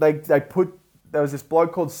 There was this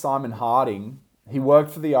bloke called Simon Harding. he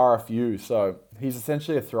worked for the RFU, so he's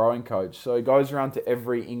essentially a throwing coach. So he goes around to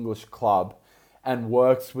every English club and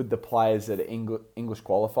works with the players that are English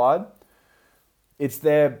qualified. It's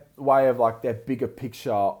their way of like their bigger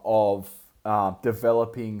picture of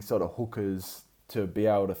developing sort of hookers to be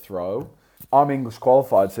able to throw. I'm English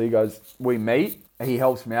qualified, so he goes, we meet, he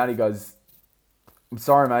helps me out, he goes, I'm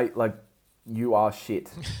sorry, mate, like, you are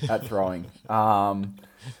shit at throwing.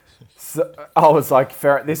 So I was like,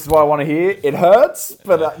 fair, this is what I want to hear. It hurts,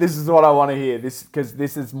 but this is what I want to hear. Because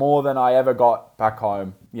this is more than I ever got back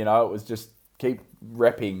home. You know, it was just keep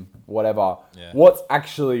repping, whatever. Yeah. What's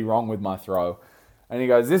actually wrong with my throw? And he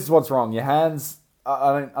goes, this is what's wrong. Your hands,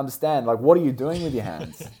 I don't understand. Like, what are you doing with your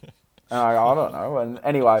hands? And I go, I don't know. And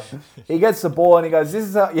anyway, he gets the ball and he goes, this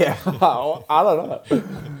is how, yeah, I don't know.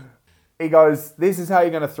 He goes, this is how you're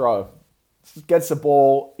going to throw. Gets the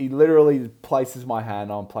ball, he literally places my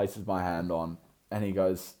hand on, and he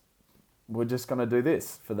goes, we're just going to do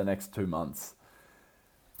this for the next 2 months.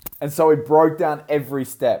 And so he broke down every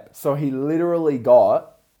step. So he literally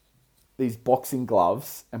got these boxing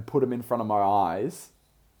gloves and put them in front of my eyes,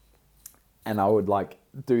 and I would like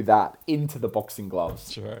do that into the boxing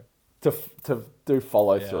gloves Sure. to do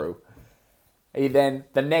follow through. He then,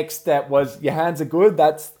 the next step was, your hands are good,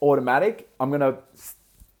 that's automatic. I'm going to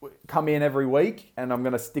come in every week and I'm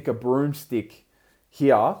going to stick a broomstick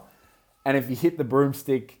here. And if you hit the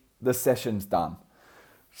broomstick, the session's done.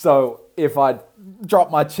 So if I drop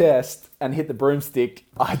my chest and hit the broomstick,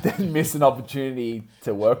 I then miss an opportunity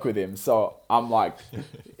to work with him. So I'm like,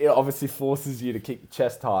 it obviously forces you to keep your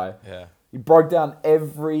chest high. Yeah. He broke down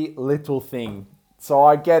every little thing. So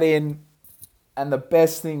I get in, and the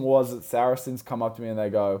best thing was that Saracens come up to me and they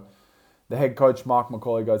go, the head coach, Mark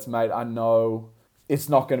McCauley, goes, mate, I know it's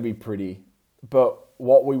not going to be pretty, but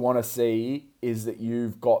what we want to see is that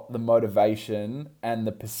you've got the motivation and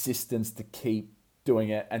the persistence to keep doing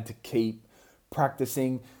it and to keep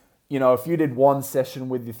practicing. You know, if you did one session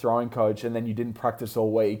with your throwing coach and then you didn't practice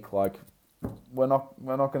all week, like, we're not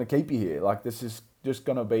going to keep you here. Like, this is just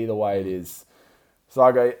going to be the way it is. So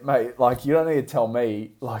I go, mate, like, you don't need to tell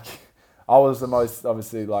me. Like, I was the most,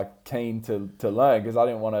 obviously, like, keen to learn because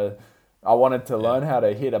I wanted to learn how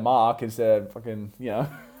to hit a mark instead of fucking, you know,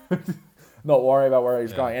 not worry about where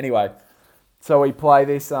he's going. Anyway, so we play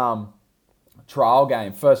this trial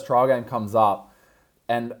game. First trial game comes up,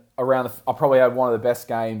 and I probably had one of the best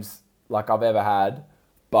games like I've ever had.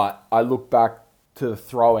 But I look back to the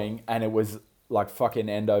throwing, and it was like fucking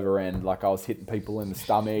end over end. Like I was hitting people in the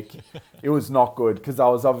stomach. It was not good because I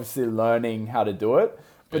was obviously learning how to do it.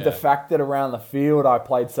 But the fact that around the field I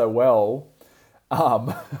played so well,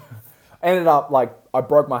 ended up like I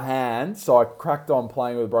broke my hand, so I cracked on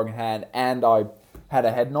playing with a broken hand, and I had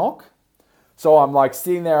a head knock. So I'm like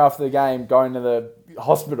sitting there after the game, going to the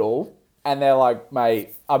hospital, and they're like,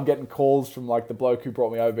 "Mate," I'm getting calls from like the bloke who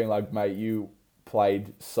brought me over, being like, "Mate, you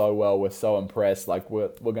played so well. We're so impressed. Like we're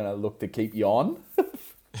gonna look to keep you on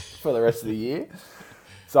for the rest of the year."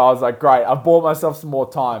 So I was like, "Great." I bought myself some more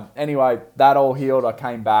time. Anyway, that all healed. I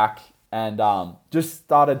came back. And just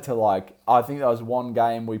started to like, I think there was one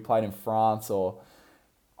game we played in France, or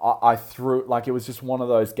I threw, like it was just one of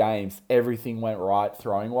those games. Everything went right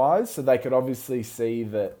throwing wise. So they could obviously see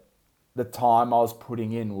that the time I was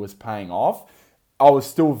putting in was paying off. I was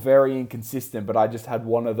still very inconsistent, but I just had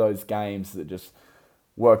one of those games that just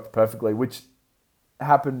worked perfectly, which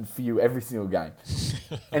happened for you every single game.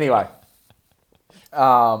 Anyway,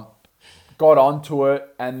 got onto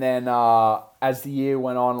it, and then as the year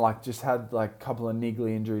went on, like just had like a couple of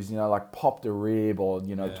niggly injuries, you know, like popped a rib or,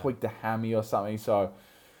 you know, tweaked a hammy or something. So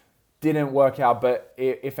didn't work out, but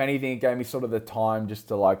if anything, it gave me sort of the time just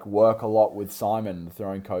to like work a lot with Simon, the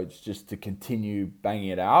throwing coach, just to continue banging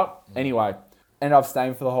it out. Anyway, ended up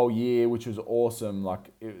staying for the whole year, which was awesome.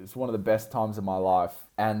 Like it was one of the best times of my life,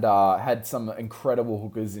 and had some incredible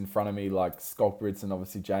hookers in front of me, like Skulk Brits and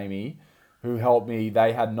obviously Jamie, who helped me.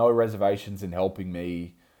 They had no reservations in helping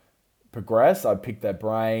me progress. I picked their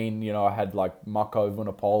brain. You know, I had like Mako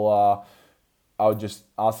Vunapola. I would just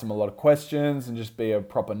ask them a lot of questions and just be a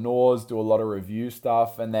proper nose, do a lot of review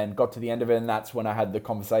stuff, and then got to the end of it, and that's when I had the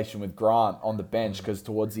conversation with Grant on the bench, because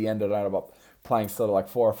towards the end I ended up playing sort of like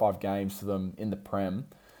 4 or 5 games for them in the Prem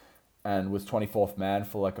and was 24th man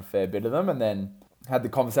for like a fair bit of them, and then had the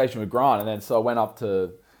conversation with Grant, and then so I went up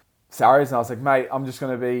to Sarries and I was like, mate, I'm just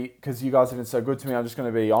going to be, because you guys have been so good to me, I'm just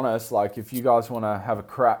going to be honest. Like, if you guys want to have a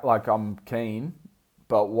crack, like, I'm keen.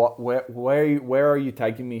 But where are you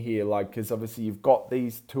taking me here? Like, because obviously you've got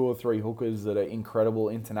these 2 or 3 hookers that are incredible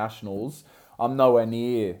internationals. I'm nowhere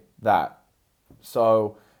near that.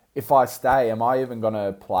 So if I stay, am I even going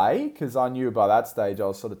to play? Because I knew by that stage I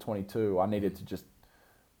was sort of 22. I needed to just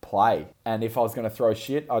play. And if I was going to throw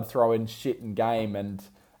shit, I'd throw in shit in game and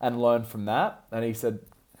learn from that. And he said,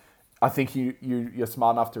 I think you're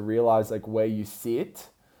smart enough to realize like where you sit.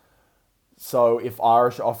 So if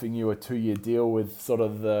Irish offering you a 2-year deal with sort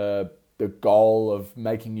of the goal of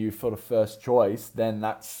making you sort of first choice, then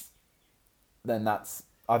that's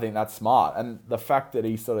I think that's smart. And the fact that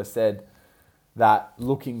he sort of said that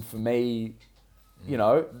looking for me, you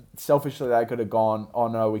know, selfishly they could have gone, oh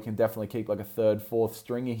no, we can definitely keep like a third, fourth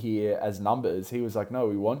stringer here as numbers. He was like, no,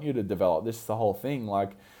 we want you to develop. This is the whole thing.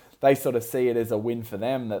 Like they sort of see it as a win for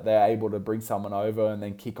them that they're able to bring someone over and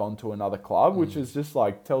then kick on to another club, which is just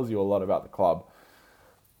like tells you a lot about the club.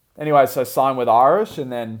 Anyway, so signed with Irish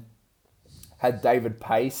and then had David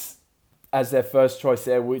Pace as their first choice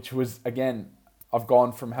there, which was, again, I've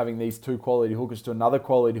gone from having these 2 quality hookers to another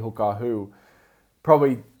quality hooker who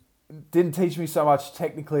probably didn't teach me so much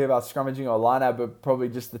technically about scrummaging or line-out, but probably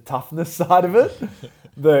just the toughness side of it.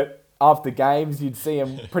 That after games, you'd see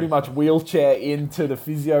him pretty much wheelchair into the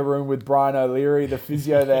physio room with Brian O'Leary, the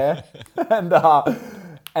physio there, and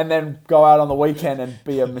then go out on the weekend and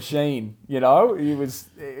be a machine. You know, his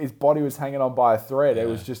body was hanging on by a thread. Yeah. It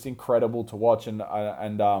was just incredible to watch, and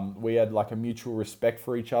we had like a mutual respect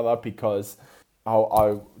for each other because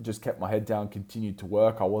I just kept my head down, continued to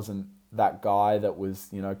work. I wasn't that guy that was,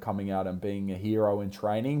 you know, coming out and being a hero in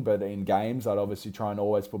training, but in games, I'd obviously try and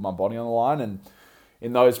always put my body on the line. And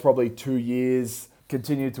in those probably 2 years,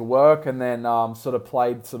 continued to work, and then sort of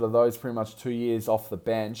played sort of those pretty much 2 years off the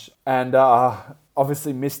bench, and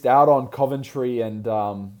obviously missed out on Coventry and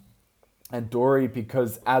Dory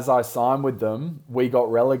because as I signed with them, we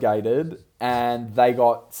got relegated and they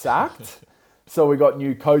got sacked. So we got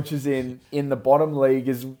new coaches in the bottom league,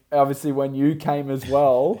 is obviously when you came as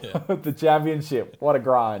well, the championship. What a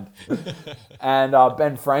grind. And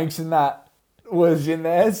Ben Franks in that was in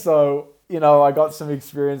there. So, you know, I got some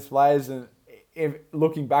experienced players, and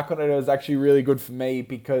looking back on it, it was actually really good for me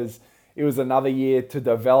because it was another year to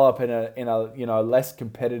develop in a you know, less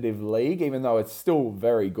competitive league, even though it's still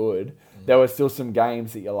very good. There were still some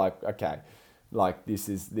games that you're like, okay, like this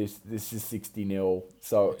is 60-0.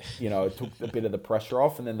 So, you know, it took a bit of the pressure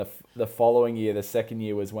off. And then the following year, the second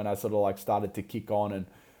year, was when I sort of like started to kick on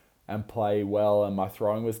and play well, and my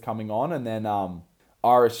throwing was coming on. And then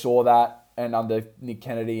Irish saw that, and under Nick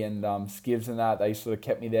Kennedy and Skivs and that, they sort of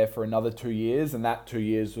kept me there for another 2 years. And that 2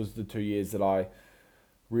 years was the 2 years that I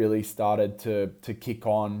really started to kick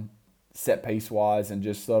on set piece wise and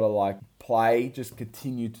just sort of like play, just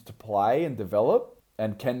continued to play and develop.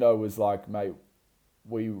 And Kendo was like, mate,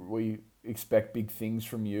 we expect big things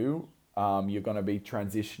from you. You're going to be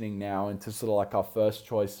transitioning now into sort of like our first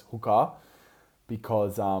choice hooker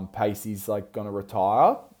because Pacey's like going to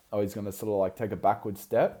retire, or he's going to sort of like take a backward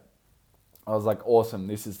step. I was like, awesome.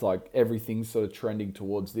 This is like everything's sort of trending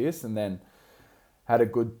towards this. And then had a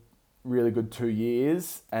really good 2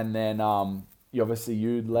 years. And then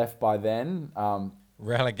you'd left by then.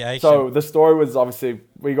 Relegation. So the story was obviously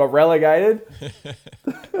we got relegated.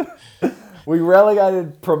 We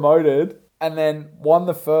relegated, promoted, and then won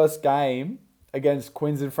the first game against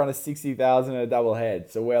Quins in front of 60,000 at a double head.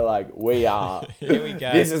 So we're like, we are. Here we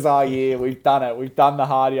go. This is our year. We've done it. We've done the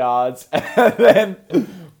hard yards. And then,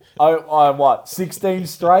 what, 16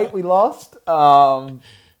 straight we lost? Oh,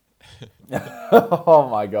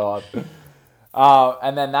 my God.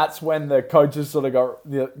 And then that's when the coaches sort of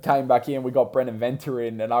came back in. We got Brendan Venter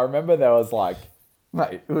in. And I remember there was like,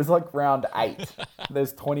 mate, it was like round 8.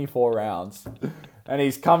 There's 24 rounds. And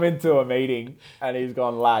he's come into a meeting and he's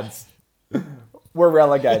gone, lads, we're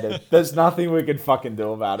relegated. There's nothing we can fucking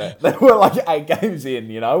do about it. We're like 8 games in,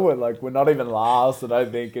 you know? We're not even last, I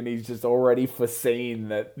don't think. And he's just already foreseen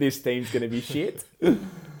that this team's going to be shit.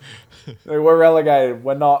 We're relegated.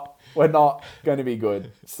 We're not going to be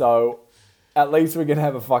good. So at least we can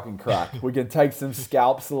have a fucking crack. We can take some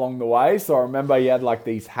scalps along the way. So I remember he had like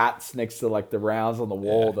these hats next to like the rounds on the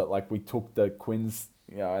wall that like we took the Quins,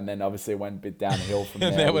 you know, and then obviously it went a bit downhill from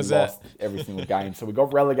there. That we was lost every single game. So we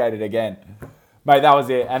got relegated again. Mate, that was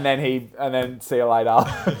it. And then see you later.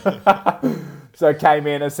 So came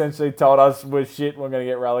in, essentially told us we're shit, we're going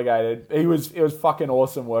to get relegated. It was fucking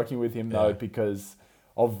awesome working with him though, because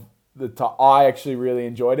of I actually really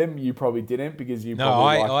enjoyed him. You probably didn't because you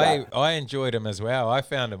probably liked that. I enjoyed him as well. I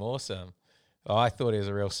found him awesome. I thought he was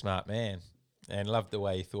a real smart man and loved the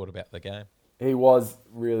way he thought about the game. He was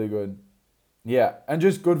really good. Yeah, and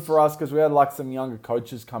just good for us because we had like some younger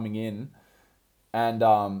coaches coming in,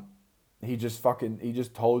 and he just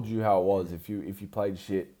told you how it was. If you played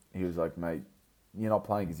shit, he was like, mate, you're not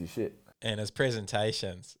playing because you're shit. and his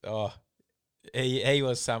presentations. Oh, he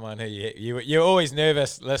was someone who you're always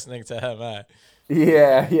nervous listening to him, eh?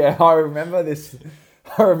 Yeah. I remember this.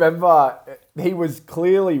 I remember he was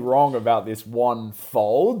clearly wrong about this one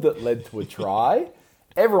fold that led to a try.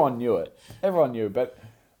 Everyone knew it. But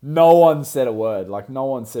no one said a word. Like, no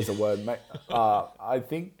one says a word. I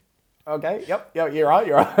think, okay, yep, you're right.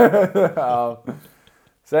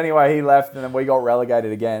 So anyway, he left, and then we got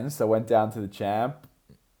relegated again. So went down to the champ.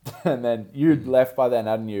 And then you'd left by then,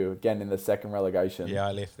 hadn't you? Again in the second relegation. Yeah,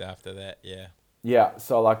 I left after that. Yeah. Yeah,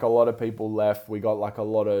 so like a lot of people left. We got like a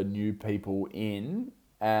lot of new people in,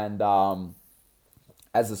 and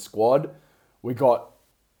as a squad, we got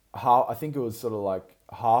I think it was sort of like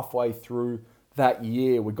halfway through that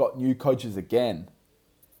year, we got new coaches again.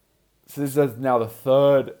 So this is now the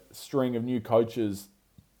third string of new coaches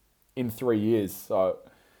in 3 years. So,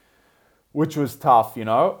 which was tough, you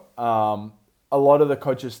know. A lot of the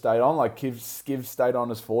coaches stayed on, like Skivs stayed on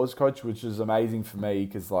as forwards coach, which is amazing for me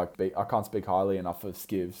because like I can't speak highly enough of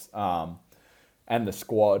Skivs and the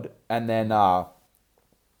squad. And then,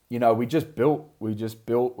 you know, we just built,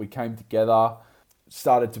 we came together,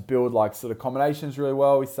 started to build like sort of combinations really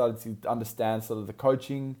well. We started to understand sort of the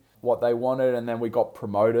coaching, what they wanted, and then we got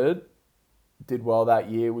promoted, did well that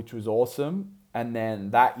year, which was awesome. And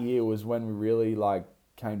then that year was when we really like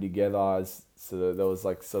came together as so there was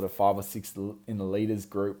like sort of 5 or 6 in the leaders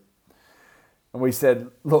group. And we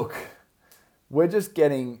said, look, we're just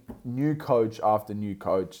getting new coach after new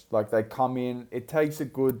coach. Like they come in, it takes a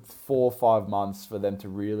good 4 or 5 months for them to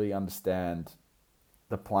really understand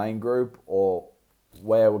the playing group or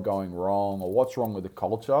where we're going wrong or what's wrong with the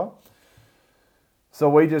culture. So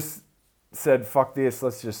we just said, fuck this,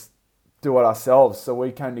 let's just do it ourselves. So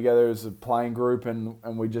we came together as a playing group and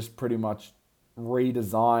we just pretty much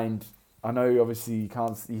redesigned. I know obviously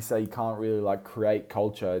you say you can't really like create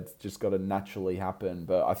culture, it's just got to naturally happen,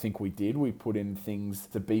 but I think we did. We put in things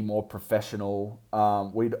to be more professional.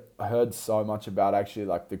 We'd heard so much about actually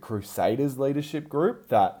like the Crusaders leadership group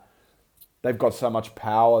that they've got so much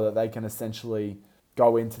power that they can essentially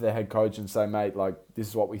go into the head coach and say, mate, like this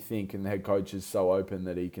is what we think, and the head coach is so open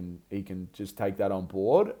that he can just take that on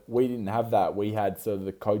board. We didn't have that. We had sort of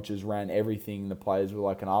the coaches ran everything, the players were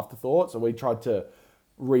like an afterthought. So we tried to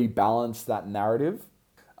rebalance that narrative.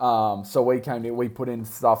 So we put in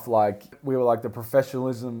stuff like, we were like, the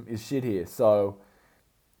professionalism is shit here. So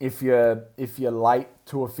if you're late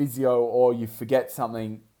to a physio or you forget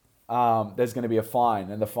something, there's going to be a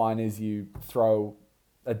fine, and the fine is you throw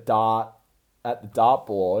a dart at the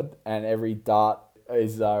dartboard, and every dart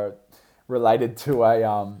is related to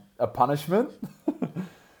a punishment.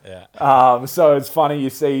 Yeah. So it's funny, you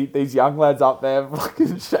see these young lads up there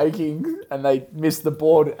fucking shaking and they miss the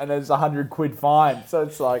board and there's £100 fine. So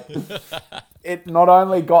it's like, it not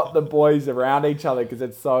only got the boys around each other because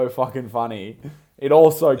it's so fucking funny, it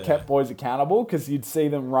also kept boys accountable because you'd see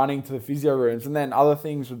them running to the physio rooms. And then other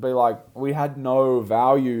things would be like, we had no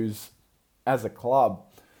values as a club.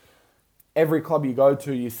 Every club you go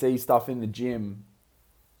to, you see stuff in the gym.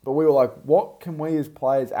 But we were like, what can we as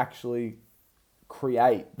players actually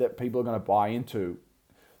create that people are going to buy into?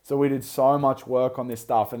 So we did so much work on this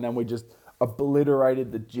stuff, and then we just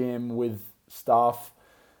obliterated the gym with stuff.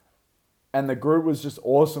 And the group was just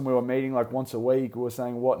awesome. We were meeting like once a week. We were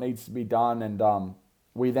saying what needs to be done. And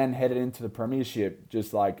we then headed into the premiership,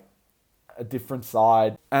 just like a different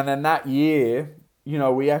side. And then that year, you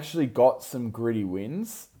know, we actually got some gritty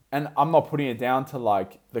wins. And I'm not putting it down to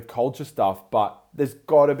like the culture stuff, but there's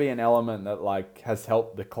got to be an element that like has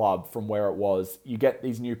helped the club from where it was. You get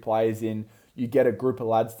these new players in, you get a group of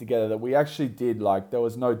lads together that we actually did, like there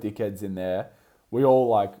was no dickheads in there. We all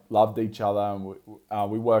like loved each other,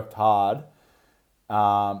 and we worked hard,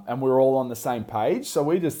 and we were all on the same page. So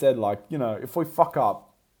we just said like, you know, if we fuck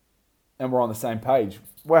up and we're on the same page,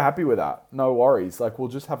 we're happy with that. No worries. Like we'll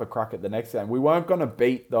just have a crack at the next game. We weren't going to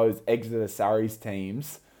beat those Exeter Sarries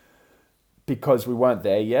teams because we weren't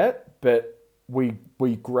there yet, but we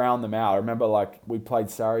ground them out. I remember like we played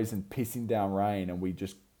Sarries in pissing down rain, and we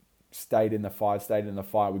just stayed in the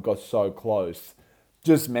fight. We got so close.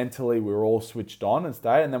 Just mentally, we were all switched on and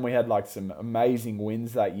stayed. And then we had like some amazing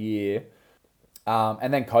wins that year.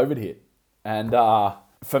 And then COVID hit. And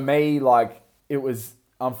for me, like it was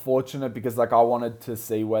unfortunate because like I wanted to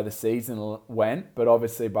see where the season went. But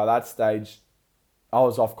obviously by that stage, I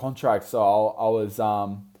was off contract. So I was...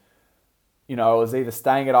 you know, I was either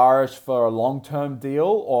staying at Irish for a long-term deal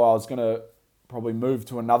or I was going to probably move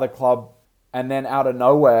to another club. And then out of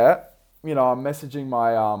nowhere, you know, I'm messaging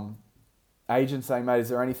my agent saying, mate, is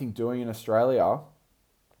there anything doing in Australia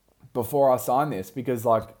before I sign this? Because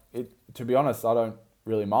like, to be honest, I don't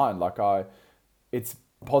really mind. Like it's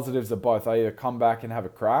positives of both. I either come back and have a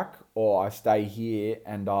crack, or I stay here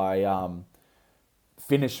and I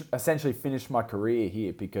essentially finish my career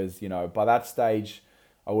here, because, you know, by that stage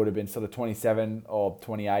I would have been sort of 27 or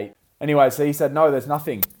 28. Anyway, so he said, no, there's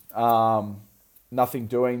nothing. Nothing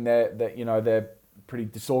doing there. That, you know, they're pretty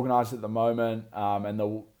disorganized at the moment,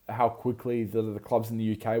 and how quickly the clubs in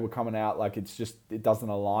the UK were coming out, like it doesn't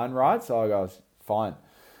align right. So I go, fine.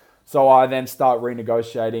 So I then start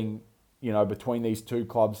renegotiating, you know, between these two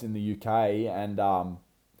clubs in the UK, and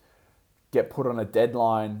get put on a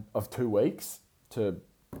deadline of 2 weeks to,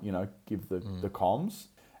 you know, give the comms.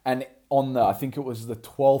 And on I think it was the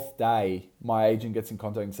 12th day, my agent gets in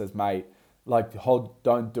contact and says, mate, like,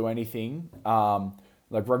 don't do anything.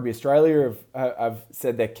 Like Rugby Australia have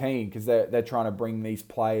said they're keen, because they're trying to bring these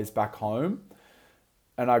players back home.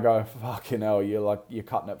 And I go, fucking hell, you're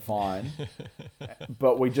cutting it fine.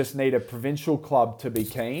 But we just need a provincial club to be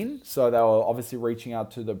keen. So they were obviously reaching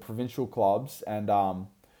out to the provincial clubs, and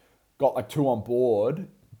got like 2 on board.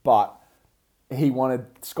 But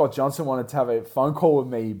Scott Johnson wanted to have a phone call with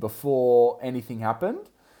me before anything happened.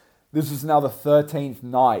 This was now the 13th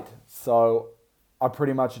night. So I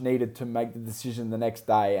pretty much needed to make the decision the next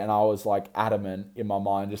day. And I was like adamant in my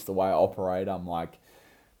mind, just the way I operate. I'm like,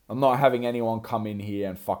 I'm not having anyone come in here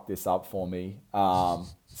and fuck this up for me.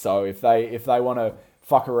 So if they want to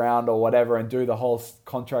fuck around or whatever and do the whole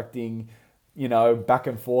contracting, you know, back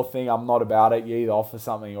and forth thing, I'm not about it. You either offer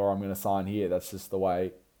something or I'm going to sign here. That's just the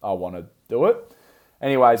way I want to do it.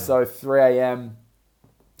 Anyway, so 3 a.m,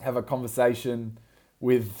 have a conversation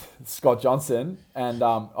with Scott Johnson, and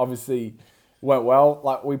obviously went well.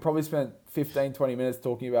 Like, we probably spent 15, 20 minutes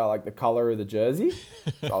talking about like the color of the jersey.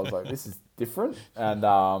 So I was like, this is different. And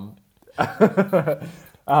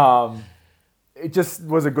it just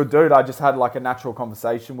was a good dude. I just had like a natural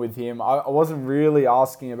conversation with him. I wasn't really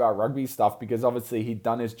asking about rugby stuff, because obviously he'd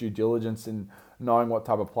done his due diligence in knowing what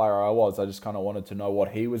type of player I was. I just kind of wanted to know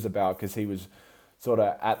what he was about, because he was sort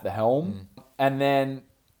of at the helm. And then,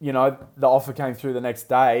 you know, the offer came through the next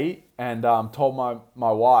day, and told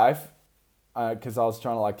my wife, because I was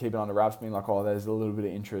trying to like keep it under wraps, being like, oh, there's a little bit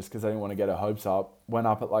of interest, because I didn't want to get her hopes up. Went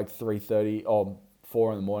up at like 3:30 or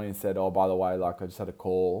 4 in the morning and said, oh, by the way, like, I just had a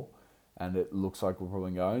call and it looks like we're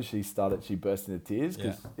probably going. She burst into tears,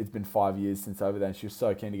 because it's been 5 years since over there, and she was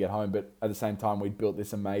so keen to get home. But at the same time, we'd built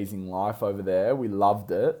this amazing life over there. We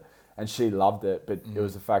loved it, and she loved it. But it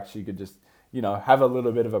was the fact she could just, you know, have a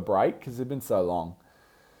little bit of a break, because it'd been so long.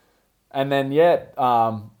 And then,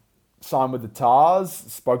 signed with the Tars,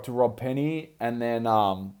 spoke to Rob Penny, and then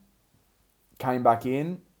came back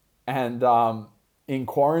in. And in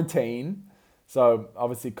quarantine, so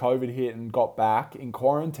obviously COVID hit and got back. In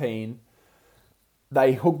quarantine,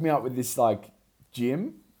 they hooked me up with this like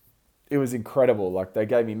gym. It was incredible. Like, they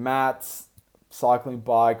gave me mats, cycling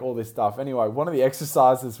bike, all this stuff. Anyway, one of the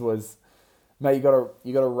exercises was, mate,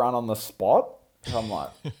 you gotta run on the spot. And I'm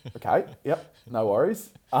like, okay, yep, no worries.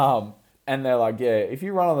 And they're like, yeah, if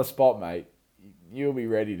you run on the spot, mate, you'll be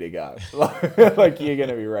ready to go. Like, you're going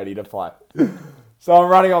to be ready to play. So I'm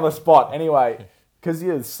running on the spot. Anyway, because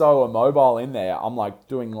you're so immobile in there, I'm like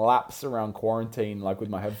doing laps around quarantine, like with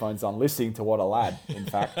my headphones on, listening to What a Lad, in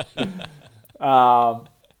fact.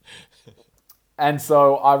 And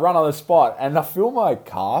so I run on the spot, and I feel my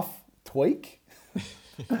calf tweak.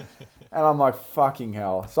 And I'm like, fucking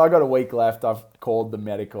hell. So I got a week left. I've called the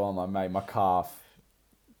medical. I'm like, mate, my calf,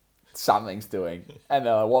 something's doing. And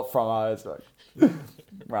they're like, what from? I was like,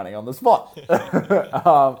 running on the spot.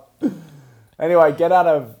 Anyway, get out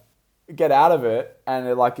of it, and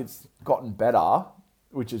it's gotten better,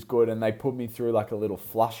 which is good. And they put me through like a little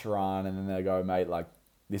flush run, and then they go, mate, like,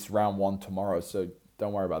 this round 1 tomorrow, so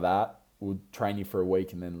don't worry about that. We'll train you for a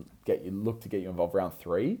week and then look to get you involved round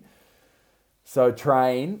 3. So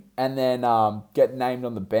train, and then get named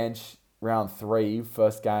on the bench round 3,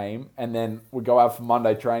 first game, and then we go out for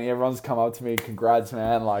Monday training. Everyone's come up to me, congrats,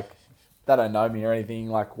 man. Like, they don't know me or anything.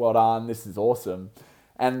 Like, well done, this is awesome.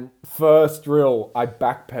 And first drill, I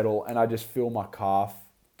backpedal, and I just feel my calf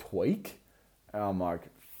tweak. And I'm like,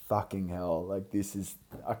 fucking hell, like, this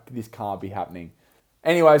can't be happening.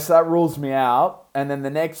 Anyway, so that rules me out. And then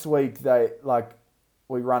the next week,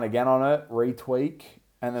 we run again on it, retweak.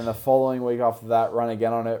 And then the following week after that, run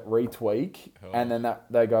again on it, retweak. Oh. And then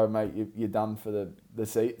they go, mate, you're done for the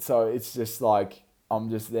seat. So it's just like,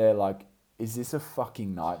 I'm just there like, is this a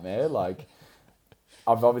fucking nightmare? Like,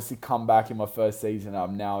 I've obviously come back in my first season.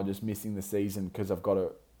 I'm now just missing the season because I've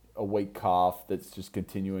got a weak calf that's just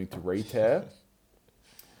continuing to re-tear.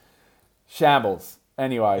 Shambles.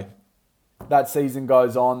 Anyway, that season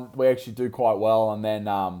goes on. We actually do quite well. And then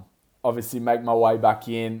obviously make my way back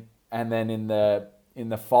in, and then in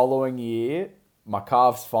the following year, my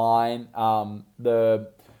calf's fine.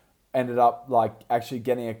 Ended up like actually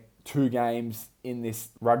getting 2 games in this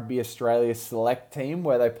Rugby Australia select team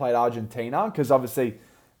where they played Argentina, because obviously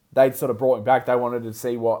they'd sort of brought me back. They wanted to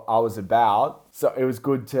see what I was about. So it was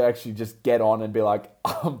good to actually just get on and be like,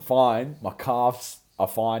 I'm fine. My calves are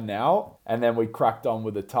fine now. And then we cracked on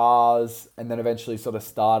with the TARS, and then eventually sort of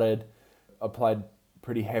started. I played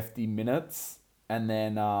pretty hefty minutes. And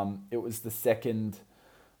then it was the second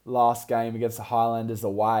last game against the Highlanders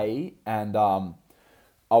away. And I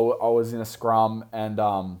was in a scrum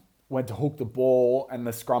and went to hook the ball, and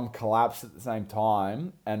the scrum collapsed at the same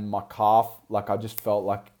time. And my calf, like I just felt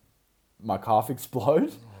like my calf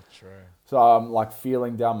explode. Oh, true. So I'm like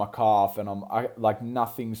feeling down my calf, and like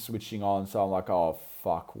nothing's switching on. So I'm like, oh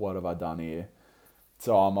fuck, what have I done here?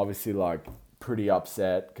 So I'm obviously like pretty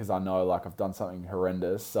upset because I know like I've done something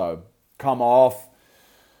horrendous. So come off,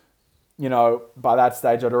 by that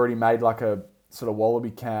stage I'd already made like a sort of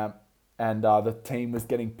Wallaby camp, and the team was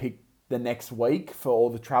getting picked the next week for all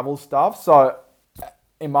the travel stuff. So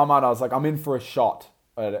in my mind I was like, I'm in for a shot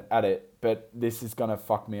at it, but this is going to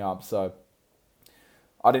fuck me up. So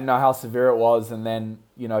I didn't know how severe it was, and then,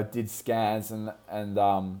 did scans, and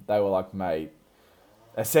they were like, mate,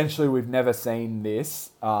 essentially we've never seen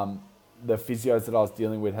this. The physios that I was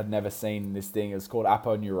dealing with had never seen this thing. It's called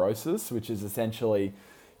aponeurosis, which is essentially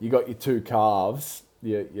you got your 2 calves,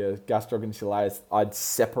 your gastrocnemius. I'd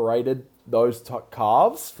separated those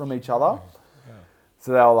calves from each other.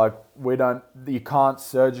 So they were like, you can't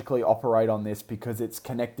surgically operate on this because it's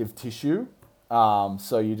connective tissue.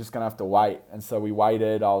 So you're just going to have to wait. And so we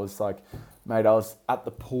waited. I was like, mate, I was at the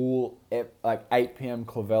pool at like 8 p.m.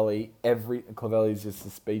 Clovelly. Clovelly is just a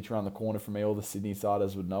speech around the corner from me. All the Sydney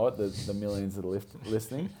siders would know it, the millions that are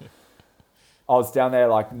listening. I was down there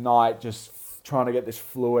like night just trying to get this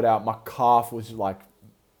fluid out. My calf was like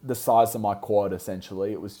the size of my quad,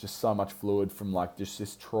 essentially. It was just so much fluid from like just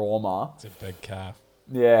this trauma. It's a big calf.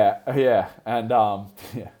 Yeah. And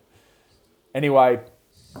yeah. Anyway,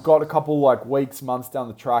 got a couple like weeks, months down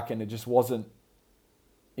the track, and it just wasn't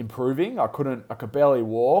improving. I could barely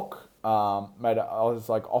walk. I was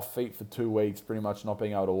like off feet for 2 weeks, pretty much not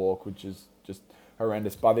being able to walk, which is just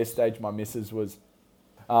horrendous. By this stage, my missus was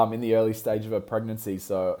in the early stage of her pregnancy.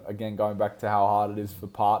 So again, going back to how hard it is for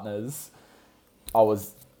partners, I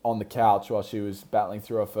was on the couch while she was battling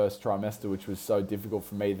through her first trimester, which was so difficult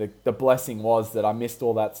for me. The blessing was that I missed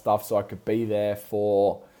all that stuff so I could be there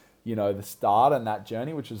for, the start and that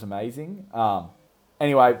journey, which was amazing.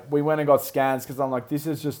 Anyway, we went and got scans because I'm like, this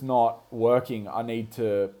is just not working. I need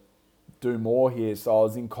to do more here. So I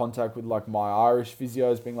was in contact with like my Irish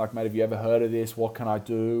physios, being like, mate, have you ever heard of this? What can I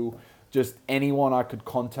do? Just anyone I could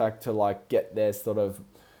contact to like get their sort of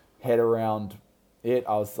head around it.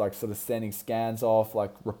 I was like sort of sending scans off,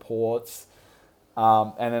 like reports.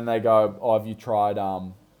 And then they go, oh, have you tried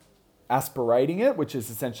aspirating it? Which is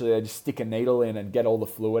essentially they just stick a needle in and get all the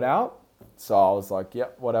fluid out. So I was like,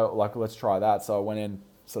 yep, whatever, like let's try that. So I went in,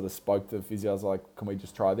 sort of spoke to the physio. I was like, can we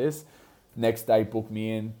just try this? Next day, booked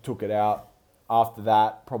me in, took it out. After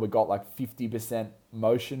that, probably got like 50%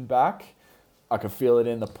 motion back. I could feel it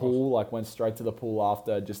in the pool, like went straight to the pool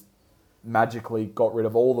after, just magically got rid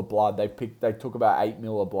of all the blood. They took about 8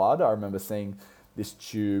 mil of blood. I remember seeing this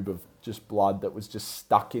tube of just blood that was just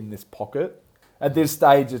stuck in this pocket. At this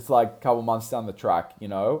stage, it's like a couple months down the track,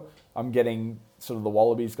 I'm getting sort of the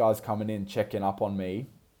Wallabies guys coming in, checking up on me.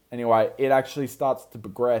 Anyway, it actually starts to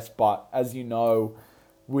progress, but as you know,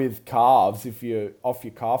 with calves, if you're off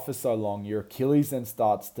your calf for so long, your Achilles then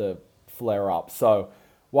starts to flare up. So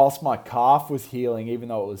whilst my calf was healing, even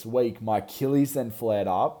though it was weak, my Achilles then flared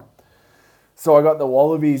up. So I got the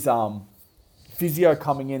Wallabies physio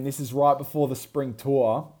coming in. This is right before the spring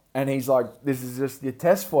tour. And he's like, this is just your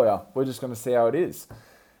test for you. We're just going to see how it is.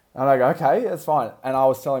 And I go, okay, that's fine. And I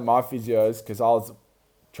was telling my physios, because I was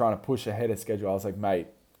trying to push ahead of schedule, I was like, mate,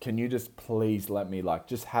 can you just please let me like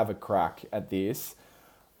just have a crack at this?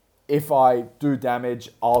 If I do damage,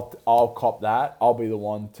 I'll cop that. I'll be the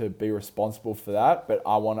one to be responsible for that. But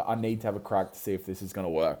I need to have a crack to see if this is going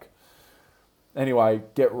to work. Anyway,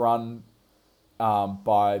 get run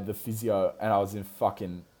by the physio, and I was in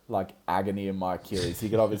fucking like agony in my Achilles. He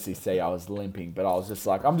could obviously see I was limping, but I was just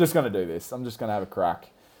like, I'm just going to do this. I'm just going to have a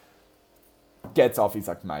crack. Gets off. He's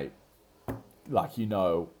like, mate, like,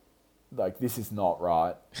 like this is not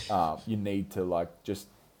right. You need to like just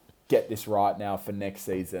get this right now for next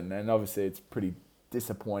season. And obviously it's pretty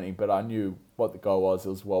disappointing, but I knew what the goal was. It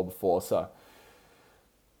was well before. So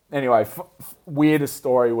anyway, weirdest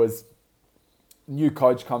story was new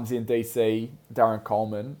coach comes in, DC, Darren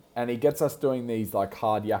Coleman, and he gets us doing these like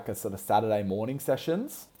hard yakka sort of Saturday morning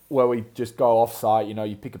sessions where we just go off site, you know,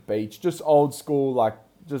 you pick a beach, just old school, like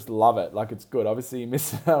just love it. Like it's good. Obviously you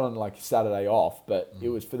miss out on like Saturday off, but it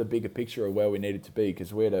was for the bigger picture of where we needed to be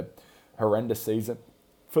because we had a horrendous season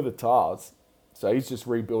for the Tars. So he's just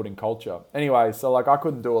rebuilding culture. Anyway, so like I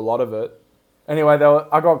couldn't do a lot of it. Anyway,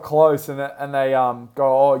 I got close and they go,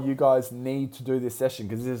 oh, you guys need to do this session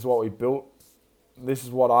because this is what we built. This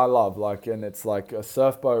is what I love. Like, and it's like a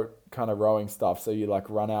surfboat kind of rowing stuff. So you like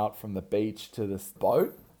run out from the beach to this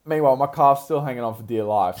boat. Meanwhile, my calf's still hanging on for dear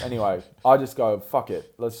life. Anyway, I just go, fuck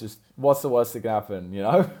it. What's the worst that can happen, you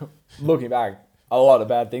know? Looking back, a lot of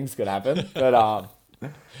bad things could happen. But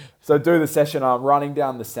so do the session, I'm running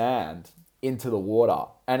down the sand into the water.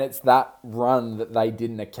 And it's that run that they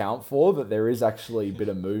didn't account for, that there is actually a bit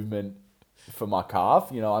of movement for my calf,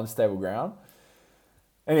 you know, unstable ground.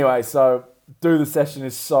 Anyway, so do the session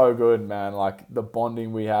is so good, man. Like the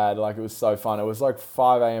bonding we had, like it was so fun. It was like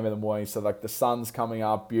 5 a.m. in the morning, so like the sun's coming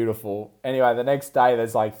up, beautiful. Anyway, the next day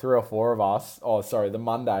there's like the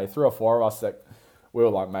Monday, 3 or 4 of us that we were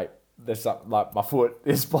like, mate, there's something, like my foot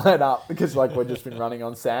is bled up because like we've just been running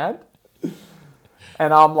on sand.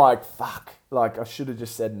 And I'm like, fuck, like I should have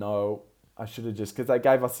just said no. I should have just, because they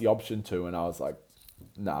gave us the option to, and I was like,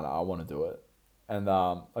 no, I want to do it. And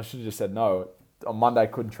I should have just said no. On Monday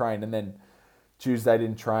couldn't train, and then Tuesday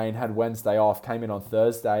didn't train, had Wednesday off, came in on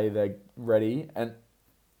Thursday, they're ready, and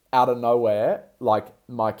out of nowhere, like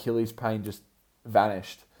my Achilles pain just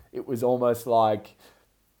vanished. It was almost like,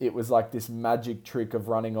 it was like this magic trick of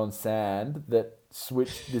running on sand that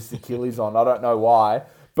switched this Achilles on. I don't know why,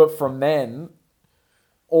 but from then,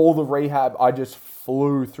 all the rehab, I just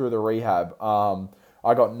flew through the rehab.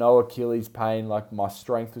 I got no Achilles pain, like my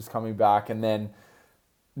strength was coming back, and then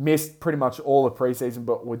missed pretty much all the preseason,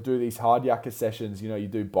 but would do these hard yakka sessions, you know, you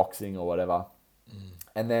do boxing or whatever.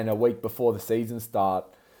 And then a week before the season start,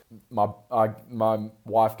 my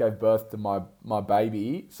wife gave birth to my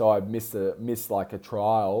baby, so I missed like a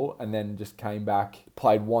trial, and then just came back,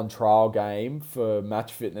 played one trial game for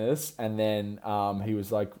match fitness, and then he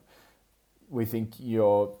was like, we think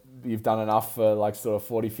you've done enough for like sort of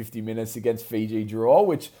 40, 50 minutes against Fiji draw,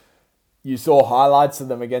 which you saw highlights of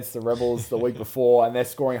them against the Rebels the week before, and they're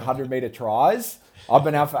scoring 100-meter tries. I've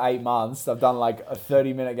been out for 8 months. I've done like a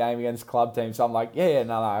 30-minute game against club teams. So I'm like,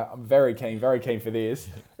 no, I'm very keen for this.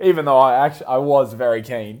 Even though I was very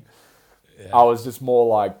keen. Yeah. I was just more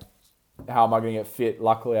like, how am I going to get fit?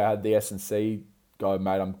 Luckily, I had the S&C go,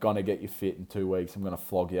 mate, I'm going to get you fit in 2 weeks. I'm going to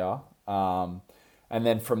flog you. And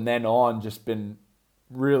then from then on, just been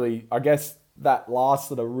really, I guess that last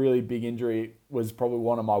sort of really big injury was probably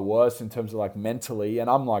one of my worst in terms of like mentally, and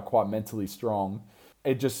I'm like quite mentally strong.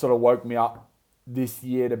 It just sort of woke me up this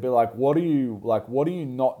year to be like, what are you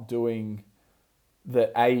not doing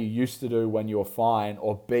that A, you used to do when you were fine,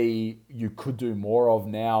 or B, you could do more of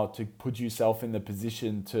now to put yourself in the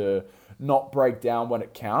position to not break down when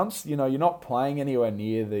it counts. You know, you're not playing anywhere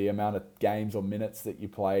near the amount of games or minutes that you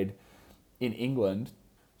played in England.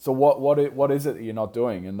 So what is it that you're not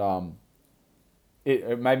doing? And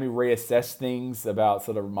it made me reassess things about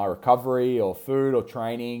sort of my recovery or food or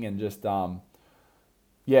training, and just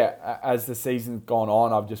as the season's gone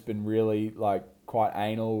on, I've just been really like quite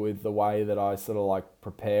anal with the way that I sort of like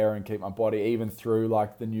prepare and keep my body, even through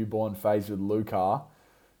like the newborn phase with Luca,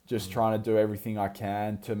 just trying to do everything I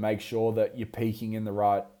can to make sure that you're peaking in the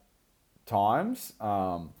right times.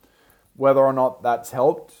 Whether or not that's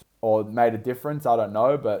helped or made a difference, I don't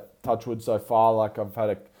know, but touch wood so far, like I've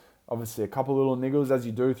had obviously a couple little niggles as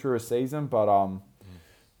you do through a season, but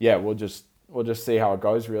we'll just see how it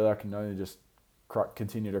goes. Really, I can only just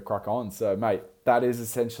continue to crack on. So, mate, that is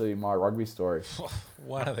essentially my rugby story.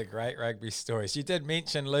 One of the great rugby stories. You did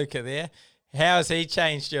mention Luca there. How has he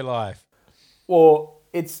changed your life? Well,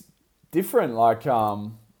 it's different, like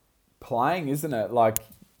playing, isn't it? Like,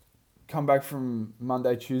 come back from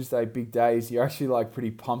Monday, Tuesday, big days, you're actually like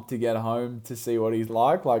pretty pumped to get home to see what he's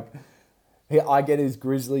like. Like, I get his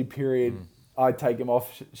grizzly period. I take him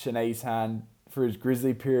off Shanice's hand for his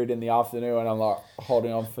grizzly period in the afternoon, and I'm like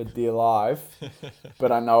holding on for dear life.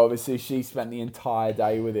 But I know obviously she spent the entire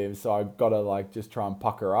day with him, so I've got to like just try and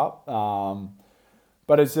puck her up.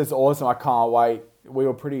 But it's just awesome. I can't wait. We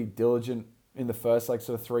were pretty diligent in the first like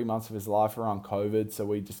sort of 3 months of his life around COVID, so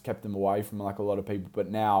we just kept him away from like a lot of people. But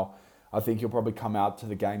now I think he'll probably come out to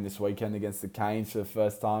the game this weekend against the Canes for the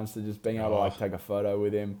first time. So just being able to like take a photo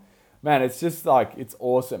with him, man, it's just like, it's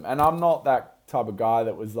awesome. And I'm not that type of guy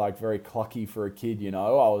that was like very clucky for a kid, you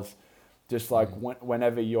know. I was just like,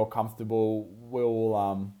 whenever you're comfortable,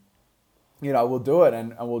 we'll do it,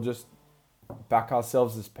 and we'll just back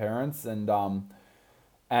ourselves as parents, and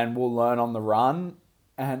we'll learn on the run.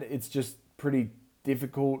 And it's just pretty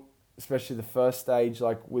difficult, especially the first stage,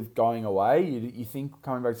 like with going away. You think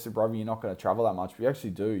coming back to Super Rugby, you're not going to travel that much, but you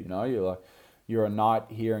actually do. You know, you're a night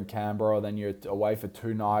here in Canberra, then you're away for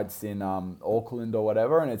 2 nights in Auckland or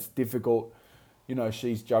whatever, and it's difficult. You know,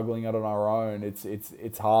 she's juggling it on her own.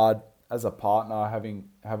 It's hard as a partner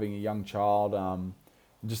having a young child,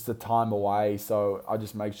 just the time away. So I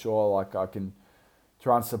just make sure like I can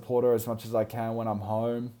try and support her as much as I can when I'm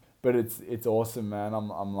home. But it's awesome, man.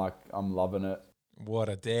 I'm loving it. What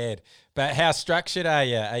a dad. But how structured are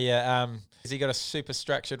you? Has he got a super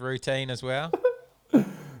structured routine as well?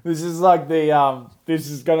 This is like this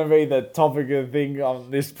is gonna be the topic of the thing on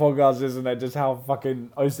this podcast, isn't it? Just how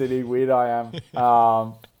fucking OCD weird I am.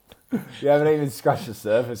 You haven't even scratched the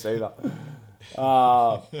surface either.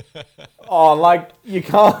 Like you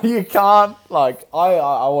can't like I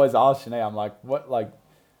always ask Shanae, I'm like, what, like,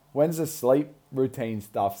 when's the sleep routine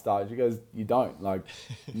stuff start? She goes, you don't. Like,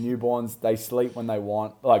 newborns, they sleep when they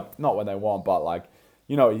want, like, not when they want, but like,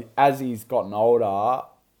 you know, as he's gotten older,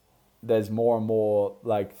 there's more and more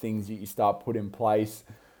like things that you start put in place.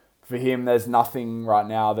 For him, there's nothing right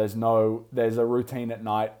now. There's a routine at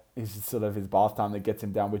night. It's sort of his bath time that gets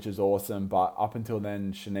him down, which is awesome. But up until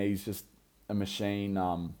then, Shanice's just a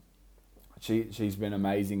machine. She's been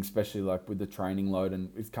amazing, especially like with the training load, and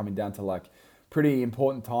it's coming down to like pretty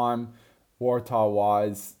important time Waratah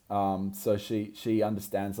wise. So she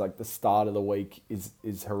understands like the start of the week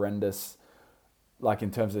is horrendous. Like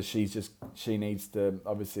in terms of she needs to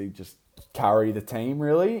obviously just carry the team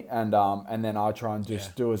really, and then I try and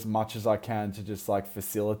just do as much as I can to just like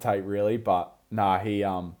facilitate really. But he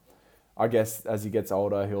I guess as he gets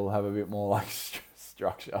older he'll have a bit more like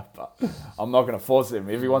structure, but I'm not going to force him.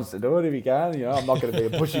 If he wants to do it, if he can, you know, I'm not going to be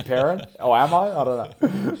a pushy parent. Oh, am I? I don't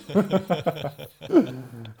know.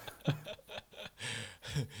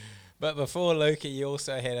 But before Luca, you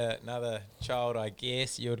also had another child, I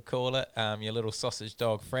guess you would call it, your little sausage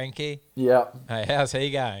dog, Frankie. Yeah. Hey, how's he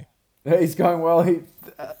going? He's going well. We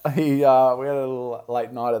had a little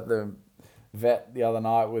late night at the vet the other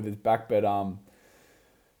night with his back, but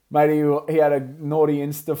mate, he had a naughty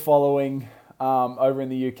Insta following over in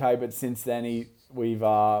the UK, but since then we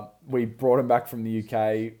brought him back from the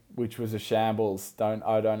UK, which was a shambles.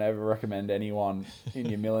 I don't ever recommend anyone in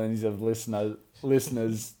your millions of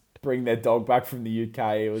listeners bring their dog back from the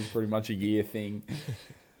UK. It was pretty much a year thing.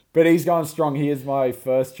 But he's going strong. He is my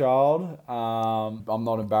first child. I'm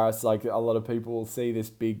not embarrassed. Like a lot of people will see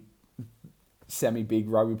this semi-big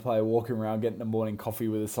rugby player walking around getting a morning coffee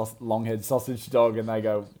with a long-head sausage dog, and they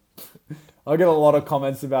go, I get a lot of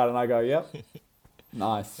comments about it, and I go, yep,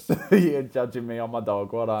 nice. You're judging me on my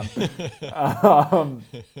dog. Well done.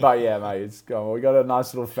 But yeah, mate, it's going. We got a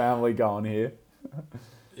nice little family going here.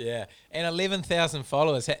 Yeah, and 11,000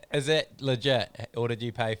 followers. Is that legit, or did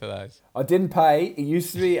you pay for those? I didn't pay. It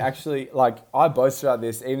used to be actually, like, I boast about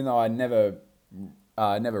this, even though I never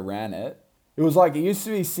ran it. It was like, it used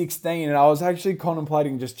to be 16, and I was actually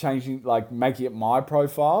contemplating just changing, like, making it my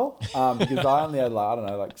profile, because I only had, like, I don't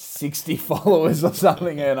know, like 60 followers or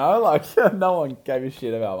something, you know? Like, no one gave a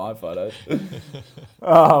shit about my photos.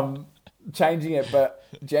 Changing it, but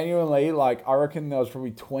genuinely, like, I reckon there was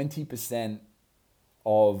probably 20%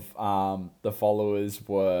 of the followers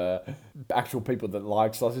were actual people that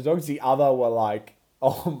like sausage dogs. The other were like,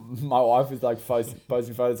 oh, my wife is like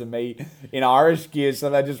posting photos of me in Irish gear, so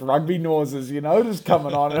they're just rugby noses, you know, just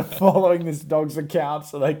coming on and following this dog's account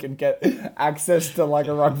so they can get access to like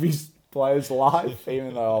a rugby player's life,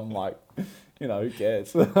 even though I'm like, you know, who cares?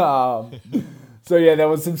 So yeah,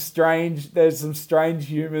 there's some strange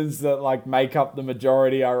humans that like make up the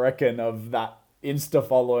majority, I reckon, of that Insta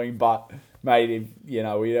following, but mate, we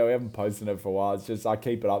haven't posted it for a while. It's just I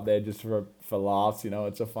keep it up there just for laughs. You know,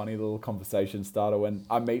 it's a funny little conversation starter when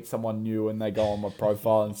I meet someone new and they go on my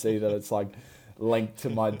profile and see that it's like linked to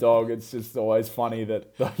my dog. It's just always funny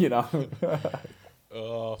that, you know.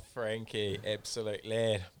 Oh, Frankie, absolute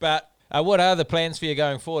lad. But what are the plans for you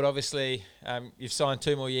going forward? Obviously, you've signed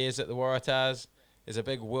 2 more years at the Waratahs. There's a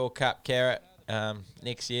big World Cup carrot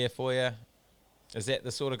next year for you. Is that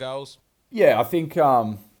the sort of goals? Yeah, I think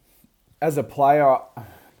as a player,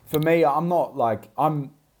 for me, I'm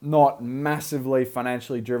not massively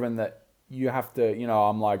financially driven that you have to, you know,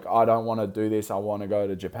 I'm like, I don't want to do this. I want to go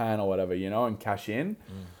to Japan or whatever, you know, and cash in.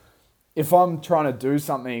 If I'm trying to do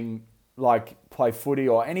something like play footy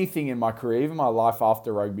or anything in my career, even my life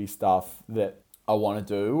after rugby stuff that I want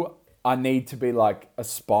to do, I need to be like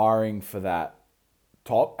aspiring for that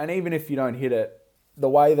top. And even if you don't hit it, the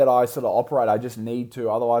way that I sort of operate, I just need to.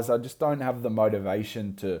 Otherwise, I just don't have the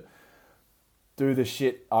motivation to do the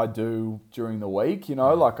shit I do during the week, you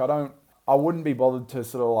know, like I wouldn't be bothered to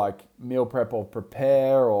sort of like meal prep or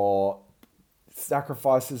prepare or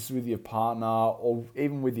sacrifices with your partner or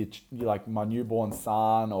even with your like my newborn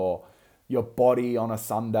son or your body on a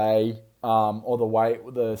Sunday, or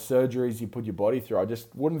the surgeries you put your body through. I just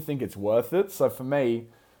wouldn't think it's worth it. So for me,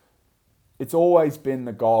 it's always been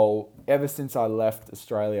the goal ever since I left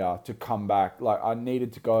Australia to come back. Like I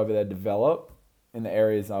needed to go over there, develop in the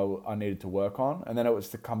areas I needed to work on. And then it was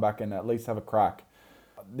to come back and at least have a crack.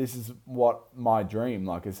 This is what my dream,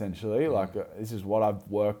 like essentially, like this is what I've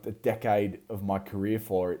worked a decade of my career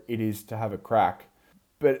for. It is to have a crack.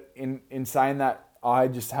 But in saying that, I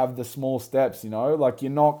just have the small steps, you know, like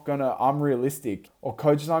I'm realistic, or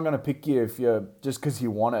coaches aren't going to pick you if you're just because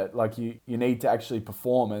you want it. Like you need to actually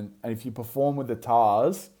perform. And if you perform with the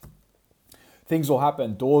TARS, things will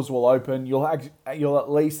happen. Doors will open. You'll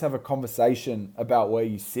at least have a conversation about where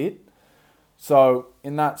you sit. So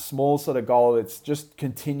in that small sort of goal, it's just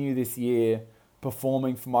continue this year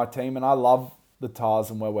performing for my team. And I love the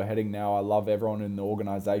TARS and where we're heading now. I love everyone in the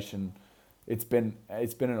organization. It's been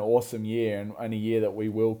an awesome year and a year that we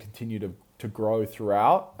will continue to grow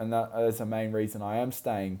throughout. And that is the main reason I am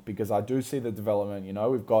staying, because I do see the development. You know,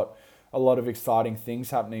 we've got a lot of exciting things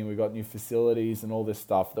happening. We've got new facilities and all this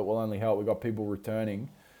stuff that will only help. We've got people returning.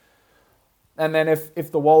 And then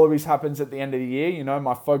if the Wallabies happens at the end of the year, you know,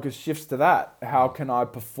 my focus shifts to that. How can I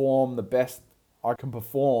perform the best I can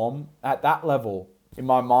perform at that level? In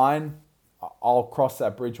my mind, I'll cross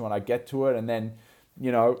that bridge when I get to it. And then,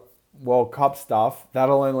 you know, World Cup stuff,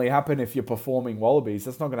 that'll only happen if you're performing Wallabies.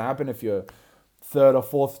 That's not going to happen if you're third or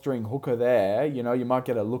fourth string hooker there. You know, you might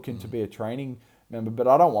get a look in to be a training member, but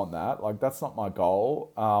I don't want that. Like, that's not my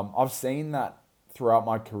goal. I've seen that throughout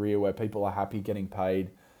my career where people are happy getting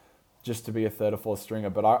paid just to be a third or fourth stringer,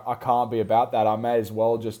 but I can't be about that. I may as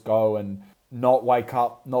well just go and not wake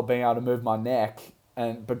up, not being able to move my neck,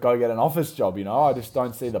 but go get an office job, you know? I just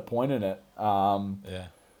don't see the point in it.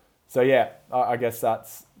 So yeah, I guess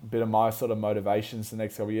that's a bit of my sort of motivations the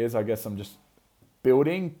next couple of years. I guess I'm just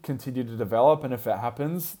building, continue to develop, and if it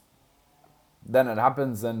happens, then it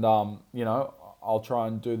happens. And, you know, I'll try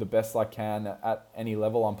and do the best I can at any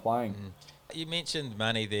level I'm playing. You mentioned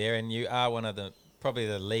money there, and you are one of probably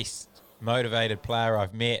the least motivated player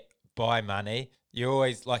I've met by money. You're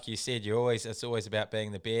always, like you said, it's always about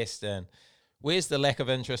being the best. And where's the lack of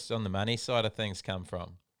interest on the money side of things come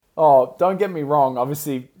from? Oh, don't get me wrong.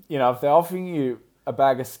 Obviously, you know, if they're offering you a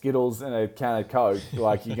bag of Skittles and a can of Coke,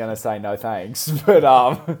 like, you're going to say no thanks. But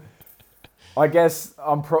I guess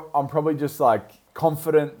I'm probably just like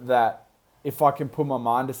confident that if I can put my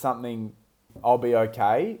mind to something, I'll be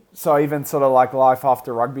okay. So even sort of like life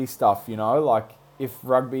after rugby stuff, you know, like if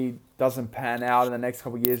rugby doesn't pan out in the next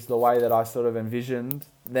couple of years the way that I sort of envisioned,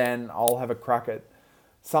 then I'll have a crack at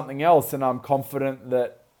something else. And I'm confident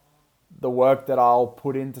that the work that I'll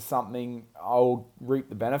put into something, I'll reap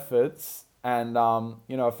the benefits. And,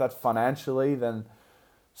 you know, if that's financially, then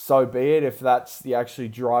so be it. If that's the actually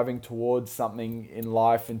driving towards something in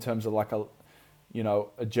life in terms of like a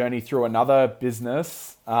journey through another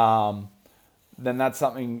business, then that's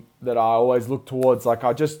something that I always look towards. Like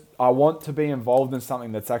I want to be involved in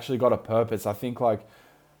something that's actually got a purpose. I think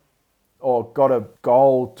or got a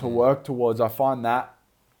goal to work towards. I find that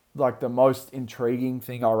like the most intriguing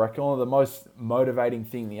thing, I reckon, or the most motivating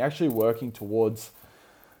thing. You're actually working towards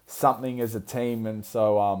something as a team. And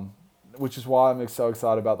so, which is why I'm so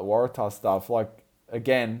excited about the Waratah stuff. Like,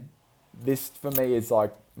 again, this for me is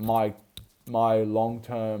like my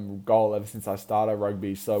long-term goal ever since I started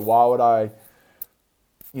rugby. So why would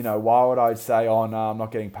I say, oh no, I'm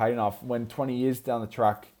not getting paid enough, when 20 years down the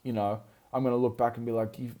track, you know, I'm going to look back and be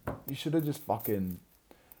like, you should have just fucking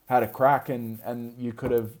had a crack and you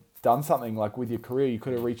could have done something like with your career. You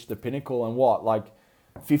could have reached the pinnacle, and what, like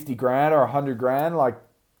 50 grand or 100 grand, like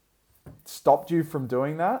stopped you from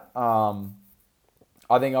doing that.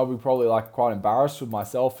 I think I'll be probably like quite embarrassed with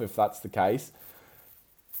myself if that's the case.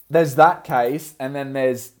 There's that case, and then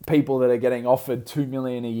there's people that are getting offered $2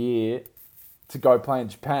 million a year to go play in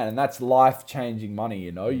Japan, and that's life-changing money,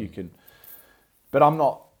 you know. You can, but I'm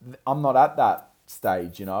not at that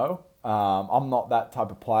stage, you know. I'm not that type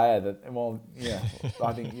of player that, well, yeah,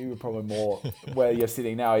 I think you were probably more where you're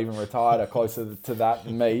sitting now, even retired, or closer to that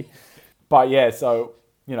than me. But yeah, so,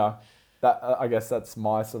 you know, that I guess that's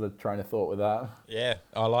my sort of train of thought with that. Yeah,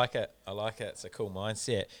 I like it. It's a cool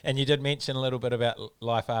mindset. And you did mention a little bit about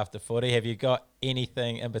life after footy. Have you got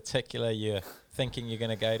anything in particular you're thinking you're going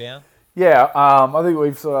to go down? Yeah, I think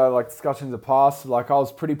we've sort of like discussions in the past. Like I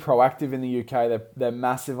was pretty proactive in the UK. They're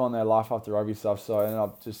massive on their life after rugby stuff. So I ended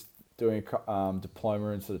up just doing a diploma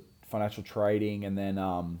in sort of financial trading, and then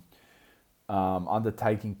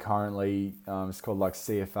undertaking currently, it's called like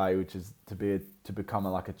CFA, which is to become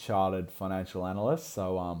like a chartered financial analyst.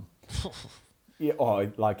 So yeah,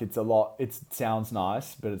 like it's a lot. It sounds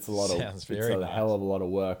nice, but it's a lot Sounds of very it's a nice. hell of a lot of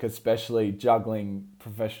work, especially juggling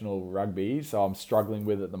professional rugby. So I'm struggling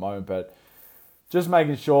with it at the moment, but just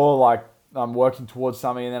making sure like I'm working towards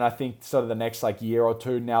something. And then I think sort of the next like year or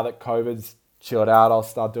two, now that COVID's chilled out, I'll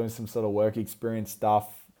start doing some sort of work experience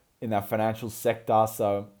stuff in that financial sector.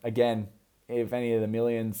 So again, if any of the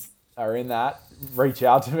millions are in that, reach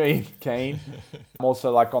out to me, keen. I'm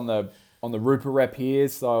also like on the Rupa rep here,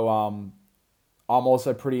 so I'm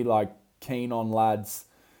also pretty like keen on lads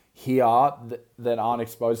here that aren't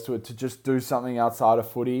exposed to it to just do something outside of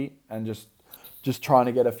footy and just trying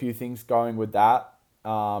to get a few things going with that,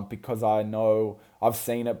 because I know I've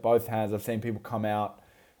seen it both hands. I've seen people come out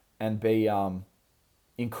and be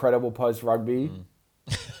incredible post rugby,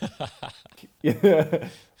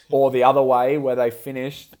 or the other way where they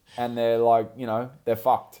finished and they're like, they're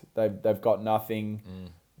fucked. They've got nothing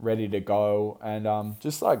ready to go, and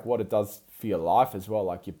just like what it does for your life as well,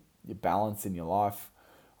 like your balance in your life,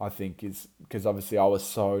 I think is because obviously I was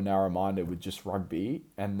so narrow minded with just rugby,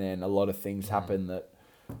 and then a lot of things happened that,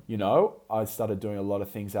 I started doing a lot of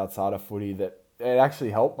things outside of footy that it actually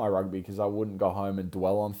helped my rugby because I wouldn't go home and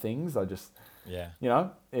dwell on things. I just,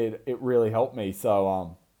 it really helped me.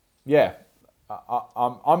 So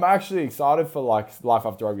I'm actually excited for like life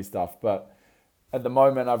after rugby stuff, but at the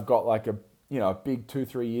moment I've got like a big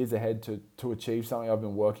 2-3 years ahead to achieve something I've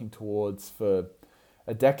been working towards for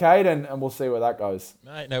a decade, and we'll see where that goes.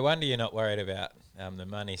 Mate, no wonder you're not worried about the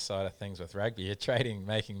money side of things with rugby. You're trading,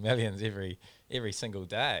 making millions every single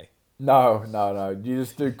day. No. You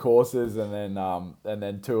just do courses and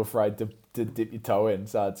then too afraid to dip your toe in.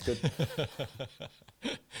 So it's good.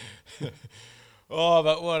 Oh,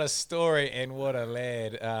 but what a story and what a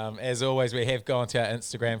lad. As always, we have gone to our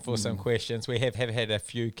Instagram for some questions. We have had a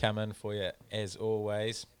few come in for you, as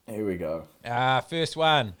always. Here we go. First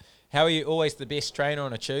one. How are you always the best trainer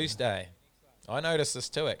on a Tuesday? I noticed this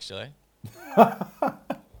too, actually.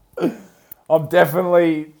 I'm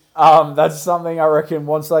definitely... that's something I reckon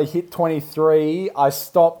once I hit 23, I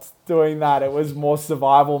stopped doing that. It was more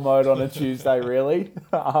survival mode on a Tuesday, really.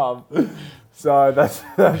 So that's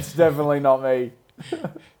definitely not me.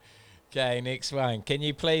 Okay, next one. Can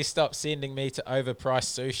you please stop sending me to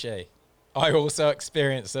overpriced sushi? I also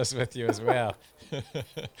experienced this with you as well.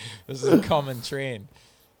 This is a common trend.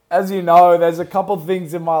 As you know, there's a couple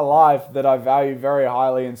things in my life that I value very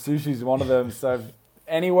highly, and sushi's one of them. So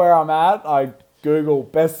anywhere I'm at, I Google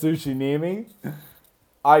best sushi near me.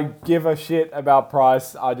 I give a shit about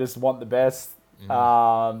price. I just want the best.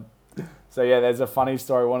 So yeah, there's a funny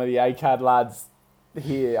story. One of the ACAD lads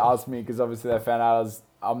here asked me, because obviously they found out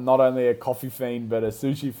I'm not only a coffee fiend, but a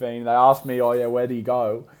sushi fiend. They asked me, oh yeah, where do you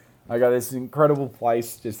go? I go, this incredible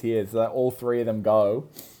place just here. So all three of them go,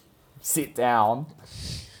 sit down,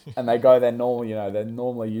 and they go there normally, they're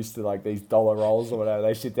normally used to like these dollar rolls or whatever.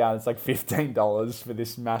 They sit down, it's like $15 for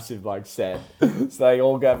this massive like set. So they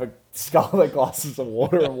all have a skull of glasses of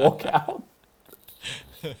water and walk out.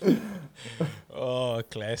 Oh,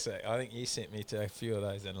 classic. I think you sent me to a few of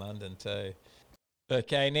those in London too.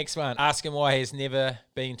 Okay, next one. Ask him why he's never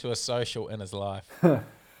been to a social in his life.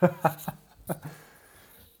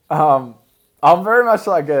 I'm very much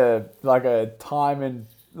like a time and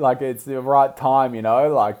like it's the right time,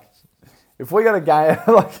 like if we got a game,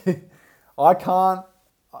 like I can't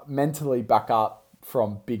mentally back up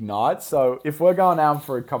from big nights. So if we're going out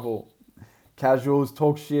for a couple casuals,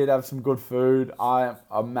 talk shit, have some good food, I'm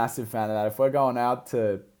a massive fan of that. If we're going out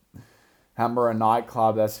to Hamburger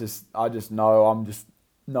nightclub, I just know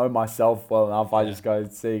myself well enough. I just go,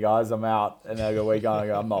 see you guys, I'm out, and they go, where you going? I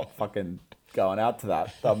go, I'm not fucking going out to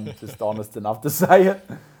that. I'm just honest enough to say it.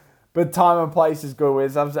 But time and place is good. We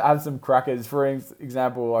have some crackers. For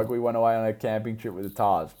example, like we went away on a camping trip with the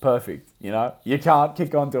Tars. Perfect, You can't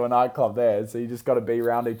kick on to a nightclub there, so you just got to be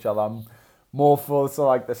around each other. I'm more for sort of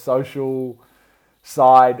like the social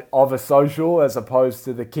side of a social as opposed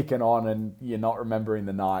to the kicking on and you're not remembering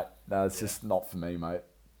the night. That's just not for me, mate.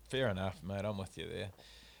 Fair enough, mate. I'm with you there.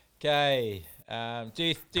 Okay.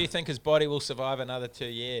 Do you think his body will survive another 2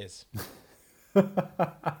 years?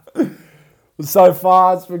 So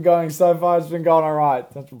far it's been going all right.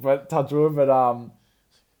 Touch wood, but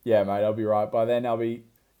yeah, mate, I'll be right. By then I'll be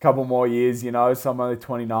a couple more years, so I'm only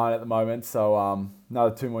 29 at the moment. So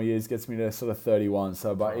another 2 more years gets me to sort of 31.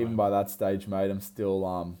 So even by that stage, mate, I'm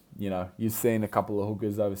still you've seen a couple of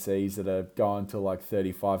hookers overseas that are going to like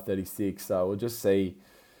 35, 36. So we'll just see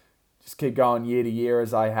just keep going year to year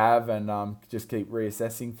as I have, and just keep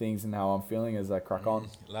reassessing things and how I'm feeling as I crack on.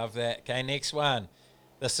 Love that. Okay, next one.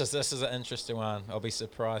 This is an interesting one. I'll be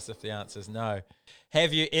surprised if the answer is no.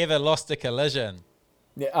 Have you ever lost a collision?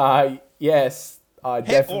 Yes, I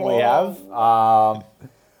definitely have.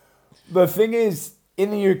 The thing is, in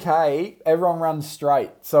the UK, everyone runs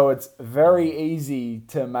straight, so it's very easy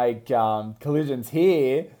to make collisions.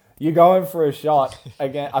 Here, you're going for a shot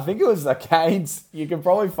again. I think it was the Canes. You can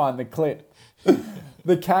probably find the clip.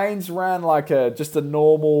 The Canes ran like just a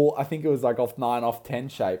normal, I think it was like off 9 off 10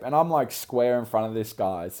 shape, and I'm like square in front of this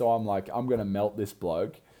guy, so I'm like, I'm gonna melt this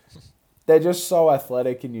bloke. They're just so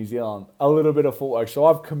athletic in New Zealand. A little bit of footwork, so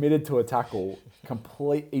I've committed to a tackle.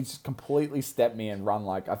 He's completely stepped me and run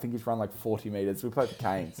like, I think he's run like 40 meters. We played the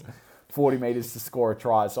Canes, 40 meters to score a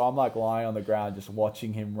try. So I'm like lying on the ground just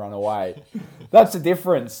watching him run away. That's the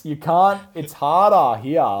difference. You can't. It's harder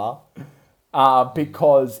here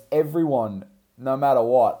because everyone, no matter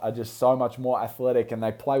what, are just so much more athletic and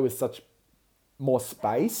they play with such more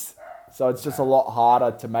space. So it's just a lot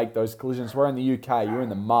harder to make those collisions. Where in the UK, you're in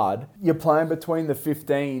the mud. You're playing between the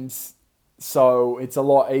 15s, so it's a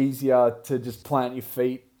lot easier to just plant your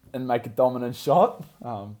feet and make a dominant shot.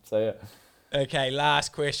 Yeah. Okay,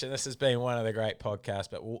 last question. This has been one of the great podcasts,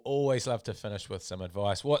 but we'll always love to finish with some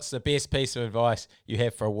advice. What's the best piece of advice you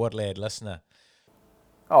have for a Woodlad listener?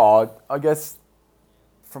 Oh, I guess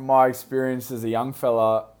from my experience as a young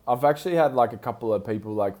fella, I've actually had like a couple of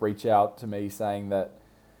people like reach out to me saying that,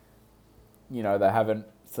 you know, they haven't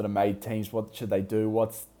sort of made teams. What should they do?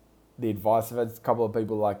 What's the advice? I've had a couple of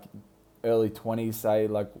people like early 20s say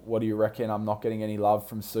like, what do you reckon? I'm not getting any love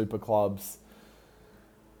from super clubs.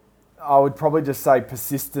 I would probably just say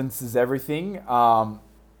persistence is everything.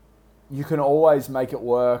 You can always make it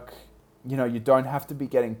work. You know, you don't have to be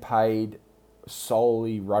getting paid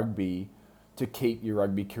solely rugby to keep your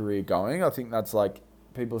rugby career going. I think that's like,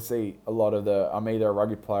 people see a lot of I'm either a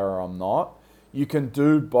rugby player or I'm not. You can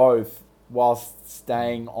do both whilst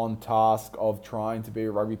staying on task of trying to be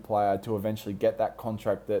a rugby player to eventually get that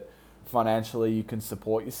contract that financially you can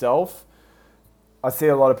support yourself. I see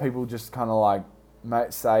a lot of people just kind of like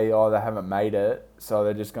say, oh, they haven't made it, so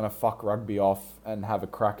they're just going to fuck rugby off and have a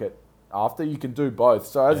crack at after. You can do both.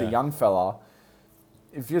 So as a young fella,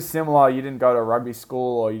 if you're similar, you didn't go to rugby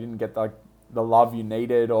school or you didn't get like the love you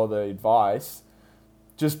needed or the advice,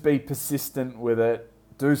 just be persistent with it.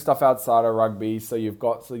 Do stuff outside of rugby so you've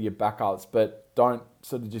got your backups, but don't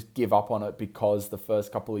sort of just give up on it because the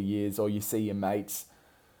first couple of years or you see your mates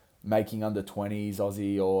making under 20s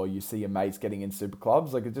Aussie or you see your mates getting in super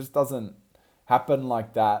clubs. Like, it just doesn't happen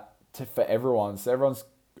like that for everyone. So everyone's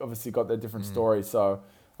obviously got their different stories. So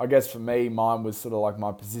I guess for me, mine was sort of like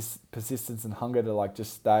my persistence and hunger to like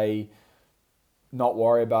just stay, not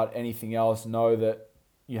worry about anything else, know that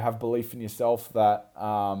you have belief in yourself that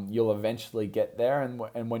you'll eventually get there.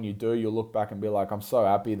 And when you do, you'll look back and be like, I'm so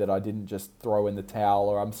happy that I didn't just throw in the towel,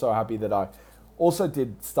 or I'm so happy that I also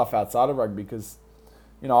did stuff outside of rugby. Because,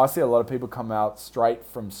 you know, I see a lot of people come out straight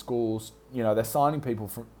from schools, you know, they're signing people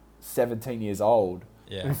from 17 years old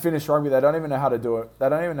who finish rugby. They don't even know how to do it. They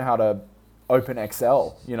don't even know how to open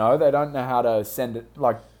Excel, you know, they don't know how to send it,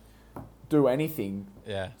 like do anything.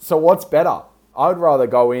 Yeah. So what's better? I'd rather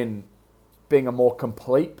go in being a more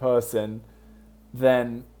complete person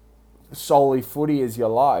than solely footy as your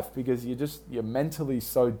life, because you're mentally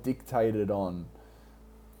so dictated on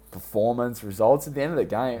performance, results. At the end of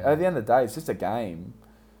the day, it's just a game.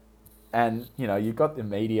 And, you know, you've got the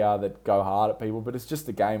media that go hard at people, but it's just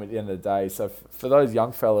a game at the end of the day. So for those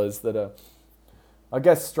young fellas that are, I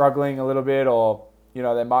guess, struggling a little bit, or, you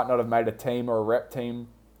know, they might not have made a team or a rep team,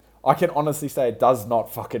 I can honestly say it does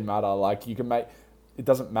not fucking matter. Like, it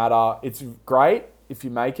doesn't matter. It's great if you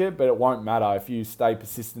make it, but it won't matter. If you stay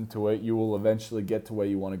persistent to it, you will eventually get to where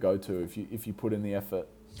you want to go to if you put in the effort.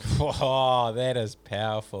 Oh, that is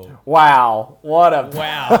powerful. Wow. What a...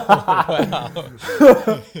 Wow.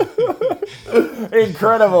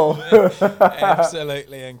 Incredible.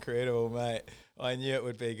 Absolutely incredible, mate. I knew it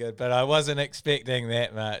would be good, but I wasn't expecting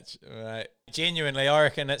that much, mate. Genuinely, I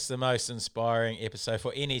reckon it's the most inspiring episode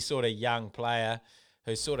for any sort of young player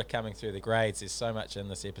who's sort of coming through the grades. There's so much in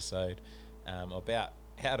this episode about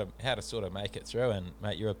how to sort of make it through. And,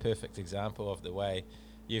 mate, you're a perfect example of the way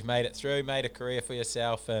you've made it through, made a career for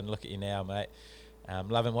yourself, and look at you now, mate.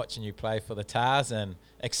 Loving watching you play for the Tars, and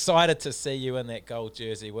excited to see you in that gold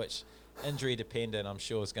jersey, which, injury dependent, I'm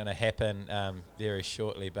sure is going to happen very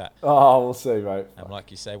shortly. But we'll see, mate. like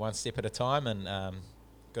you say, one step at a time, and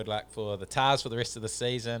good luck for the Tars for the rest of the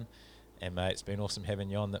season. And, mate, it's been awesome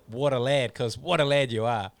having you on. What a lad, because what a lad you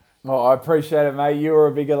are. Well, I appreciate it, mate. You were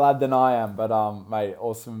a bigger lad than I am, but, mate,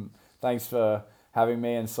 awesome thanks for having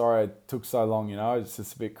me. And sorry it took so long. You know, it's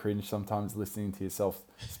just a bit cringe sometimes listening to yourself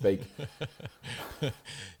speak.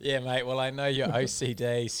 Yeah, mate. Well, I know your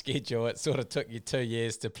OCD schedule. It sort of took you 2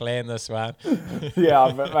 years to plan this one.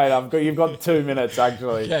 Yeah, but mate, you've got 2 minutes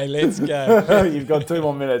actually. Okay, let's go. You've got 2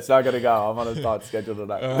 more minutes. I got to go. I'm on a tight schedule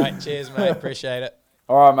today. All right. Cheers, mate. Appreciate it.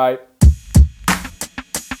 All right, mate.